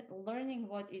 And then learning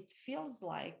what it feels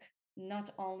like, not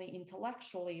only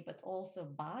intellectually, but also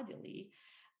bodily,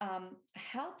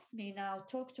 helps me now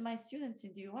talk to my students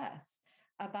in the US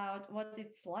about what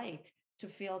it's like to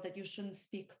feel that you shouldn't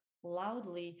speak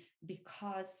loudly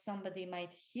because somebody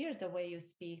might hear the way you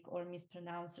speak or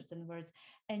mispronounce certain words,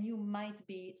 and you might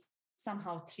be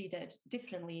somehow treated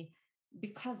differently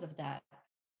because of that,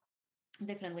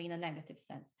 differently in a negative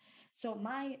sense. So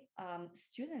my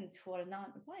students who are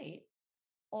not white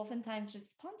oftentimes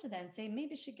respond to that and say,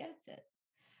 maybe she gets it.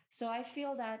 So I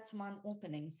feel that's one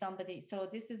opening, so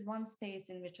this is one space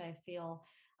in which I feel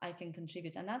I can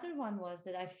contribute. Another one was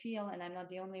that I feel, and I'm not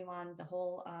the only one, the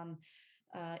whole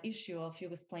issue of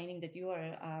Yugosplaining that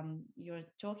you're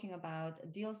talking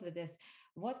about deals with this.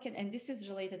 And this is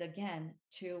related again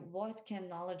to what can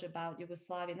knowledge about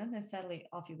Yugoslavia, not necessarily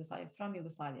of Yugoslavia, from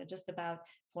Yugoslavia, just about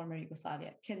former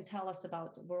Yugoslavia, can tell us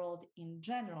about the world in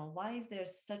general. Why is there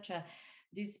such a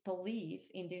disbelief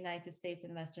in the United States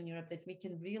and Western Europe that we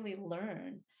can really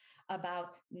learn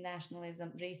about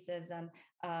nationalism, racism,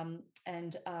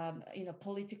 and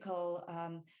political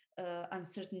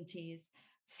uncertainties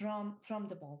from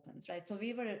the Balkans, right? So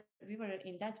we were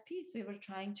in that piece, we were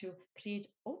trying to create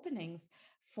openings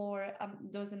for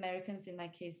those Americans, in my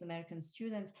case, American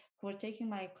students who were taking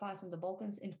my class on the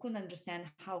Balkans and couldn't understand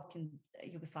how can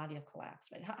Yugoslavia collapse,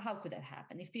 right? How could that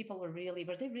happen? If people were they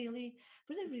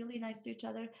really nice to each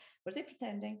other? Were they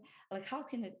pretending? Like, how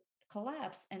can it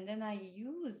collapse? And then I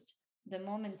used the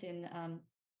moment in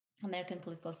American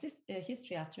political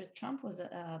history after Trump was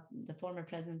the former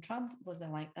President Trump was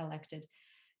elected,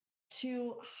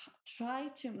 to try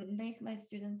to make my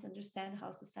students understand how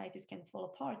societies can fall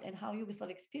apart and how Yugoslav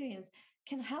experience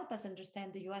can help us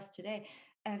understand the US today.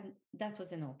 And that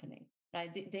was an opening,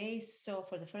 right? They saw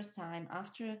for the first time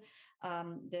after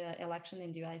the election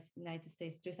in the United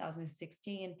States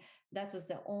 2016, that was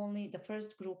the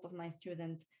first group of my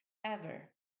students ever,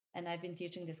 and I've been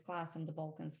teaching this class on the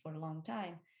Balkans for a long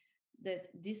time, that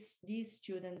these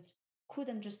students could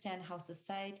understand how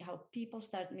people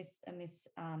start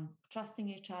trusting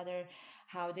each other,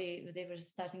 how they were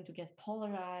starting to get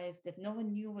polarized, that no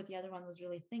one knew what the other one was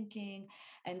really thinking.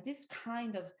 And this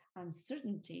kind of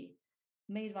uncertainty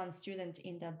made one student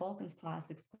in the Balkans class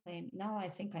exclaim, now I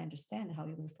think I understand how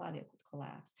Yugoslavia could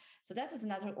collapse. So that was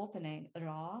another opening,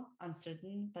 raw,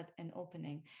 uncertain, but an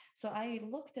opening. So I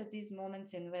looked at these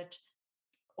moments in which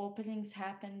openings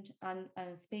happened on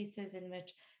spaces in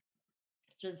which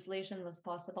translation was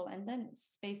possible, and then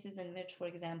spaces in which, for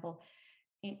example,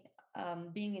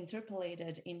 being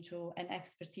interpolated into an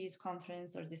expertise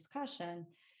conference or discussion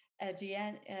at the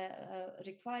end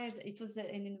required, it was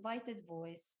an invited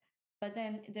voice, but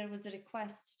then there was a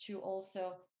request to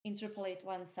also interpolate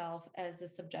oneself as a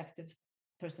subjective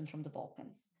person from the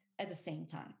Balkans at the same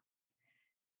time.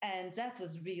 And that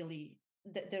was really,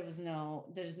 there is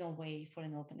no way for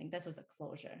an opening. That was a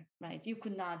closure, right? You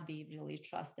could not be really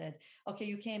trusted. Okay,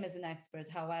 you came as an expert.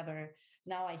 However,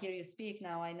 now I hear you speak.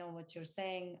 Now I know what you're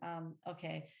saying.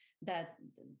 Okay, that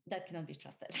cannot be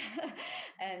trusted,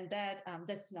 and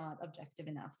that's not objective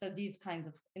enough. So these kinds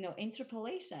of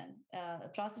interpolation,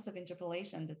 process of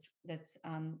interpolation that's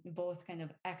both kind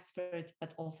of expert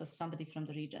but also somebody from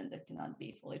the region that cannot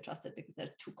be fully trusted because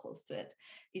they're too close to it,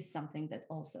 is something that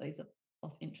also is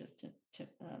of interest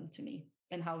to me,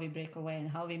 and how we break away and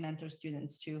how we mentor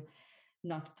students to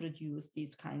not produce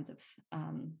these kinds of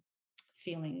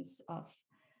feelings of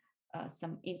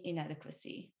some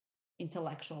inadequacy,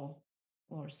 intellectual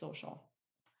or social.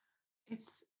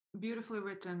 It's beautifully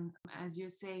written, as you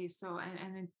say. So,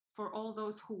 and for all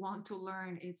those who want to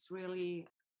learn, it's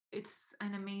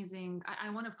an amazing. I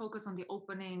want to focus on the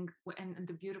opening and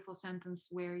the beautiful sentence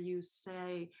where you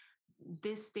say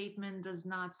this statement does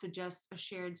not suggest a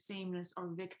shared sameness or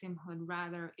victimhood.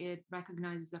 Rather, it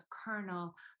recognizes a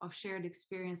kernel of shared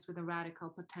experience with a radical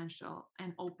potential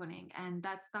and opening. And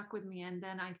that stuck with me. And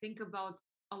then I think about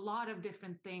a lot of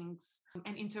different things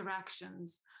and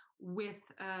interactions with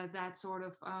that sort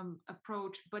of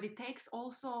approach. But it takes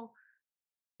time,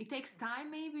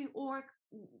 maybe, or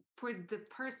for the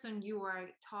person you are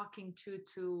talking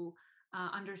to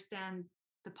understand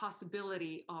the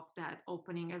possibility of that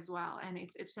opening as well. And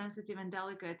it's sensitive and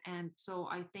delicate. And so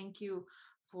I thank you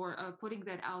for putting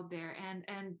that out there.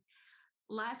 And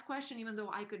last question, even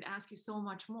though I could ask you so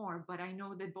much more, but I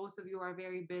know that both of you are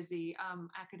very busy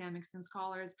academics and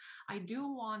scholars. I do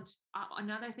want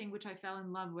another thing which I fell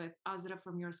in love with, Azra,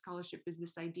 from your scholarship, is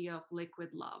this idea of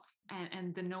liquid love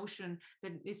and the notion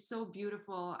that is so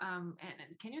beautiful. And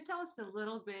can you tell us a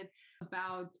little bit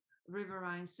about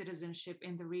riverine citizenship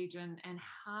in the region and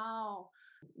how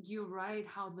you write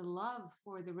how the love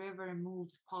for the river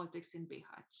moves politics in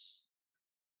Bihać?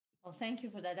 Well, thank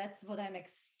you for that. That's what I'm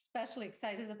especially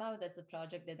excited about. That's the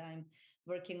project that I'm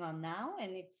working on now.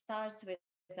 And it starts with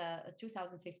a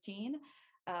 2015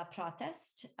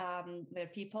 protest where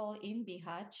people in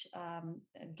Bihać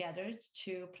gathered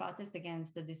to protest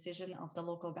against the decision of the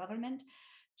local government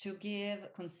to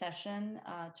give concession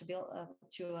to build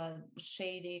to a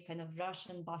shady kind of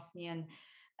Russian Bosnian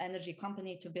energy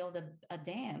company to build a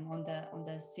dam on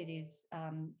the city's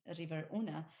river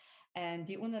Una. And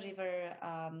the Una River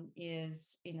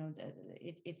is,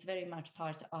 it's very much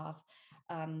part of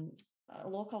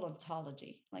local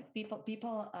ontology. Like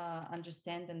people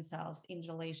understand themselves in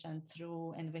relation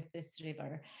through and with this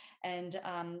river. And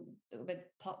when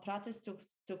protests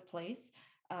took place,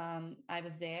 I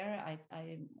was there.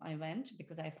 I went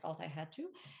because I felt I had to,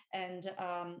 and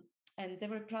there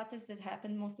were protests that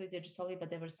happened mostly digitally, but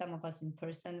there were some of us in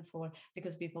person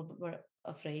because people were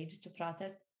afraid to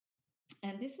protest.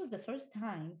 And this was the first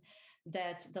time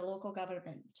that the local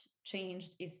government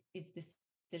changed its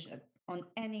decision on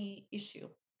any issue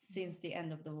since the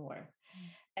end of the war.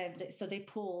 And so they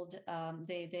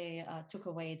took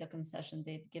away the concession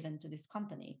they'd given to this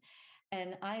company.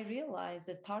 And I realized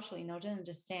that partially, in order to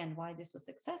understand why this was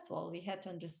successful, we had to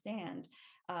understand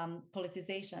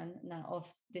politicization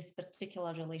of this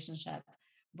particular relationship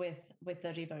with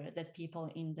the river that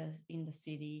people in the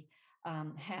city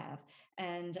have.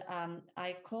 And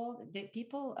I call the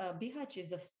people, Bihać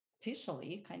is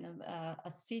officially kind of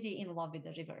a city in love with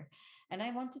the river. And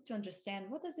I wanted to understand,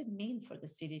 what does it mean for the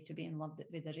city to be in love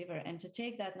with the river, and to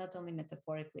take that not only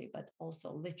metaphorically, but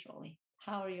also literally.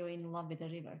 How are you in love with the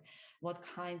river? What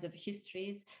kinds of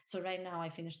histories? So right now I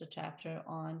finished a chapter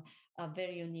on a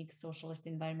very unique socialist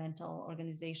environmental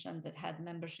organization that had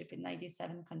membership in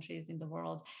 97 countries in the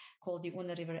world, called the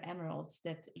Una River Emeralds,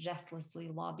 that restlessly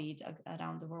lobbied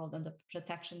around the world on the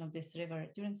protection of this river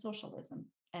during socialism.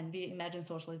 And we imagine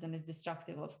socialism is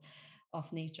destructive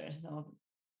of nature.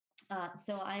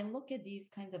 So I look at these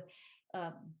kinds of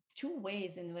two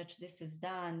ways in which this is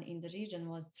done in the region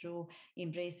was through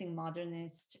embracing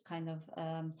modernist kind of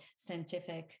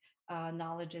scientific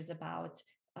knowledges about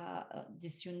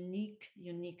this unique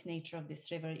nature of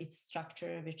this river, its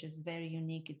structure, which is very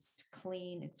unique. It's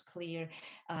clean, it's clear,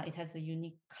 it has a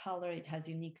unique color, it has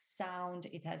unique sound,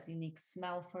 it has unique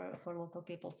smell for local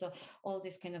people. So all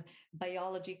this kind of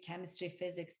biology, chemistry,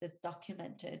 physics that's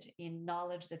documented in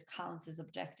knowledge that counts as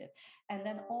objective. And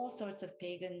then all sorts of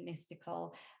pagan,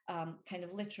 mystical, kind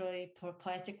of literary,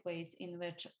 poetic ways in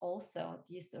which also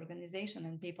this organization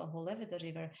and people who live at the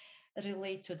river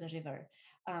relate to the river.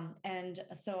 And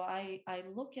so I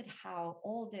look at how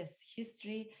all this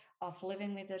history of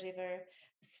living with the river,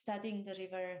 studying the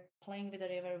river, playing with the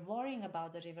river, worrying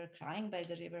about the river, crying by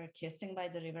the river, kissing by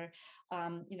the river,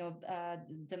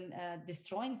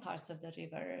 destroying parts of the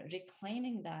river,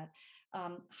 reclaiming that,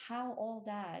 how all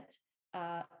that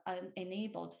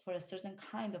enabled for a certain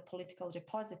kind of political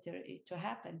repository to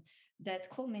happen that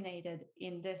culminated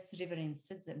in this riverine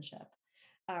citizenship.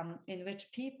 In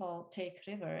which people take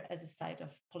river as a site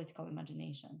of political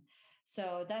imagination.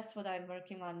 So that's what I'm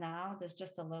working on now. There's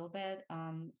just a little bit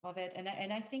of it.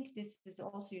 And I think this is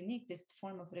also unique, this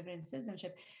form of riverine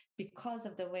citizenship, because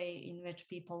of the way in which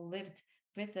people lived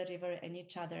with the river and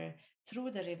each other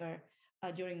through the river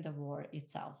during the war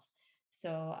itself.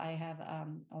 So I have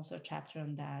also a chapter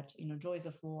on that, joys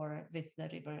of war with the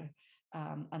river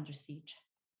under siege.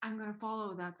 I'm going to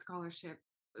follow that scholarship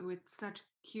with such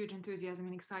huge enthusiasm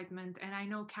and excitement. And I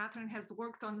know Catherine has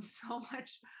worked on so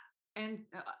much and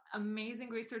amazing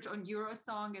research on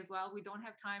Eurosong as well. We don't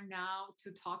have time now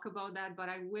to talk about that, but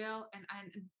I will.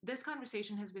 And this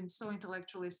conversation has been so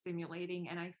intellectually stimulating,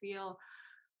 and I feel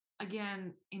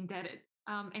again, indebted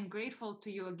and grateful to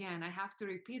you again. I have to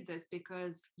repeat this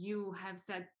because you have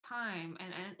said time.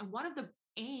 And one of the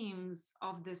aims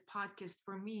of this podcast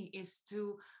for me is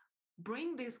to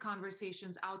bring these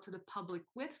conversations out to the public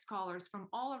with scholars from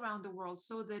all around the world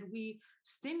so that we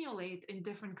stimulate in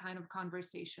different kind of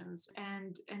conversations.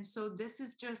 And so this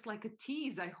is just like a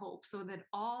tease, I hope, so that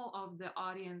all of the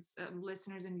audience,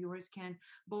 listeners and viewers, can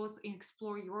both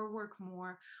explore your work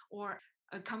more or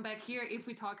come back here if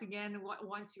we talk again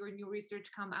once your new research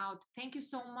come out. Thank you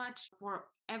so much for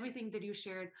everything that you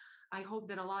shared. I hope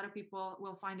that a lot of people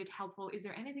will find it helpful. Is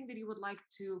there anything that you would like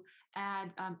to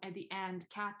add at the end,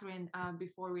 Catherine,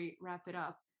 before we wrap it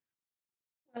up?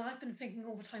 Well, I've been thinking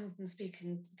all the time I've been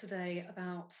speaking today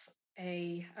about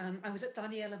I was at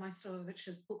Daniela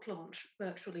Majstrowicz's book launch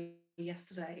virtually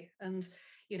yesterday, and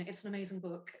it's an amazing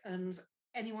book, and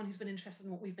anyone who's been interested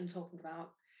in what we've been talking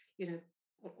about,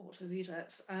 ought to read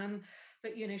it.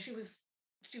 But she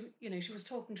was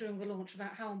talking during the launch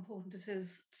about how important it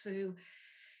is to,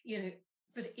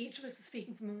 that each of us is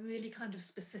speaking from a really kind of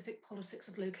specific politics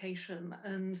of location,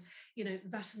 and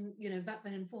that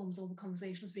then informs all the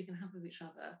conversations we can have with each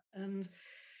other, and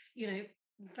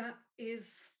that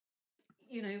is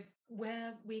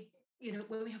where we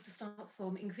have to start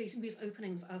from in creating these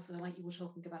openings, as like you were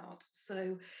talking about.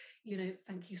 So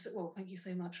thank you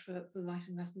so much for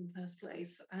writing that in the first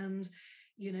place, and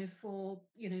for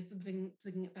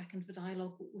bringing it back into the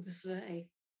dialogue with us today.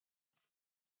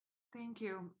 Thank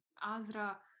you,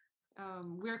 Azra.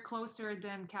 We're closer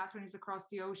than Catherine is across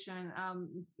the ocean.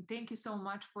 Thank you so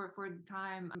much for the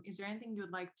time. Is there anything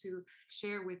you'd like to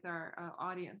share with our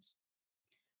audience?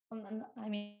 I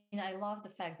mean, I love the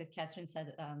fact that Catherine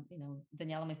said,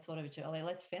 Daniela Majstorović,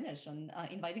 let's finish on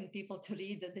inviting people to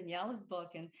read Daniela's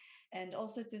book, and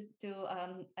also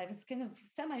I was kind of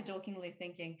semi-jokingly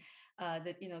thinking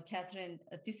that, Catherine,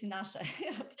 ti si naša.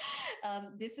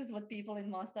 This is what people in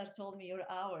Mostar told me, you're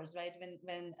ours, right?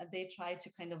 When they tried to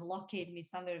kind of locate me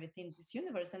somewhere within this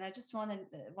universe. And I just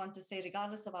want to say,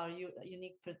 regardless of our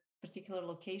unique particular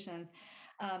locations,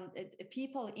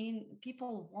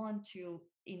 people want to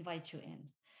invite you in,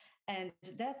 and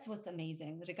that's what's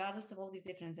amazing. Regardless of all these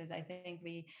differences, I think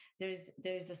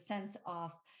there is a sense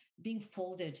of being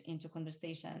folded into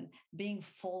conversation, being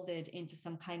folded into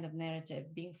some kind of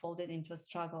narrative, being folded into a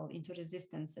struggle, into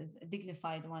resistance, a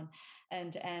dignified one.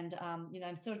 And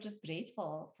I'm so just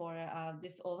grateful for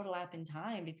this overlap in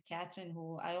time with Catherine,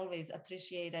 who I always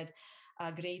appreciated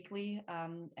greatly,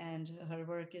 and her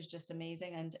work is just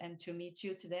amazing. And to meet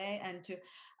you today, and to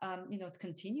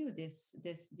continue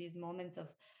these moments of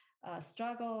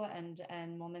struggle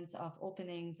and moments of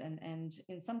openings and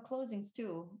in some closings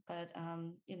too. But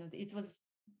it was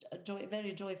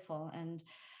very joyful. And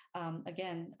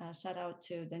again, shout out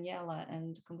to Daniela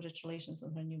and congratulations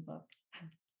on her new book.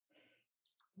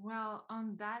 Well,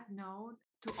 on that note,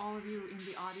 to all of you in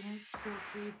the audience, feel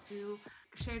free to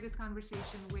share this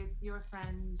conversation with your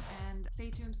friends and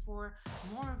stay tuned for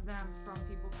more of them from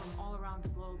people from all around the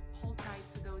globe. Hold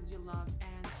tight to those you love,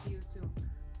 and see you soon.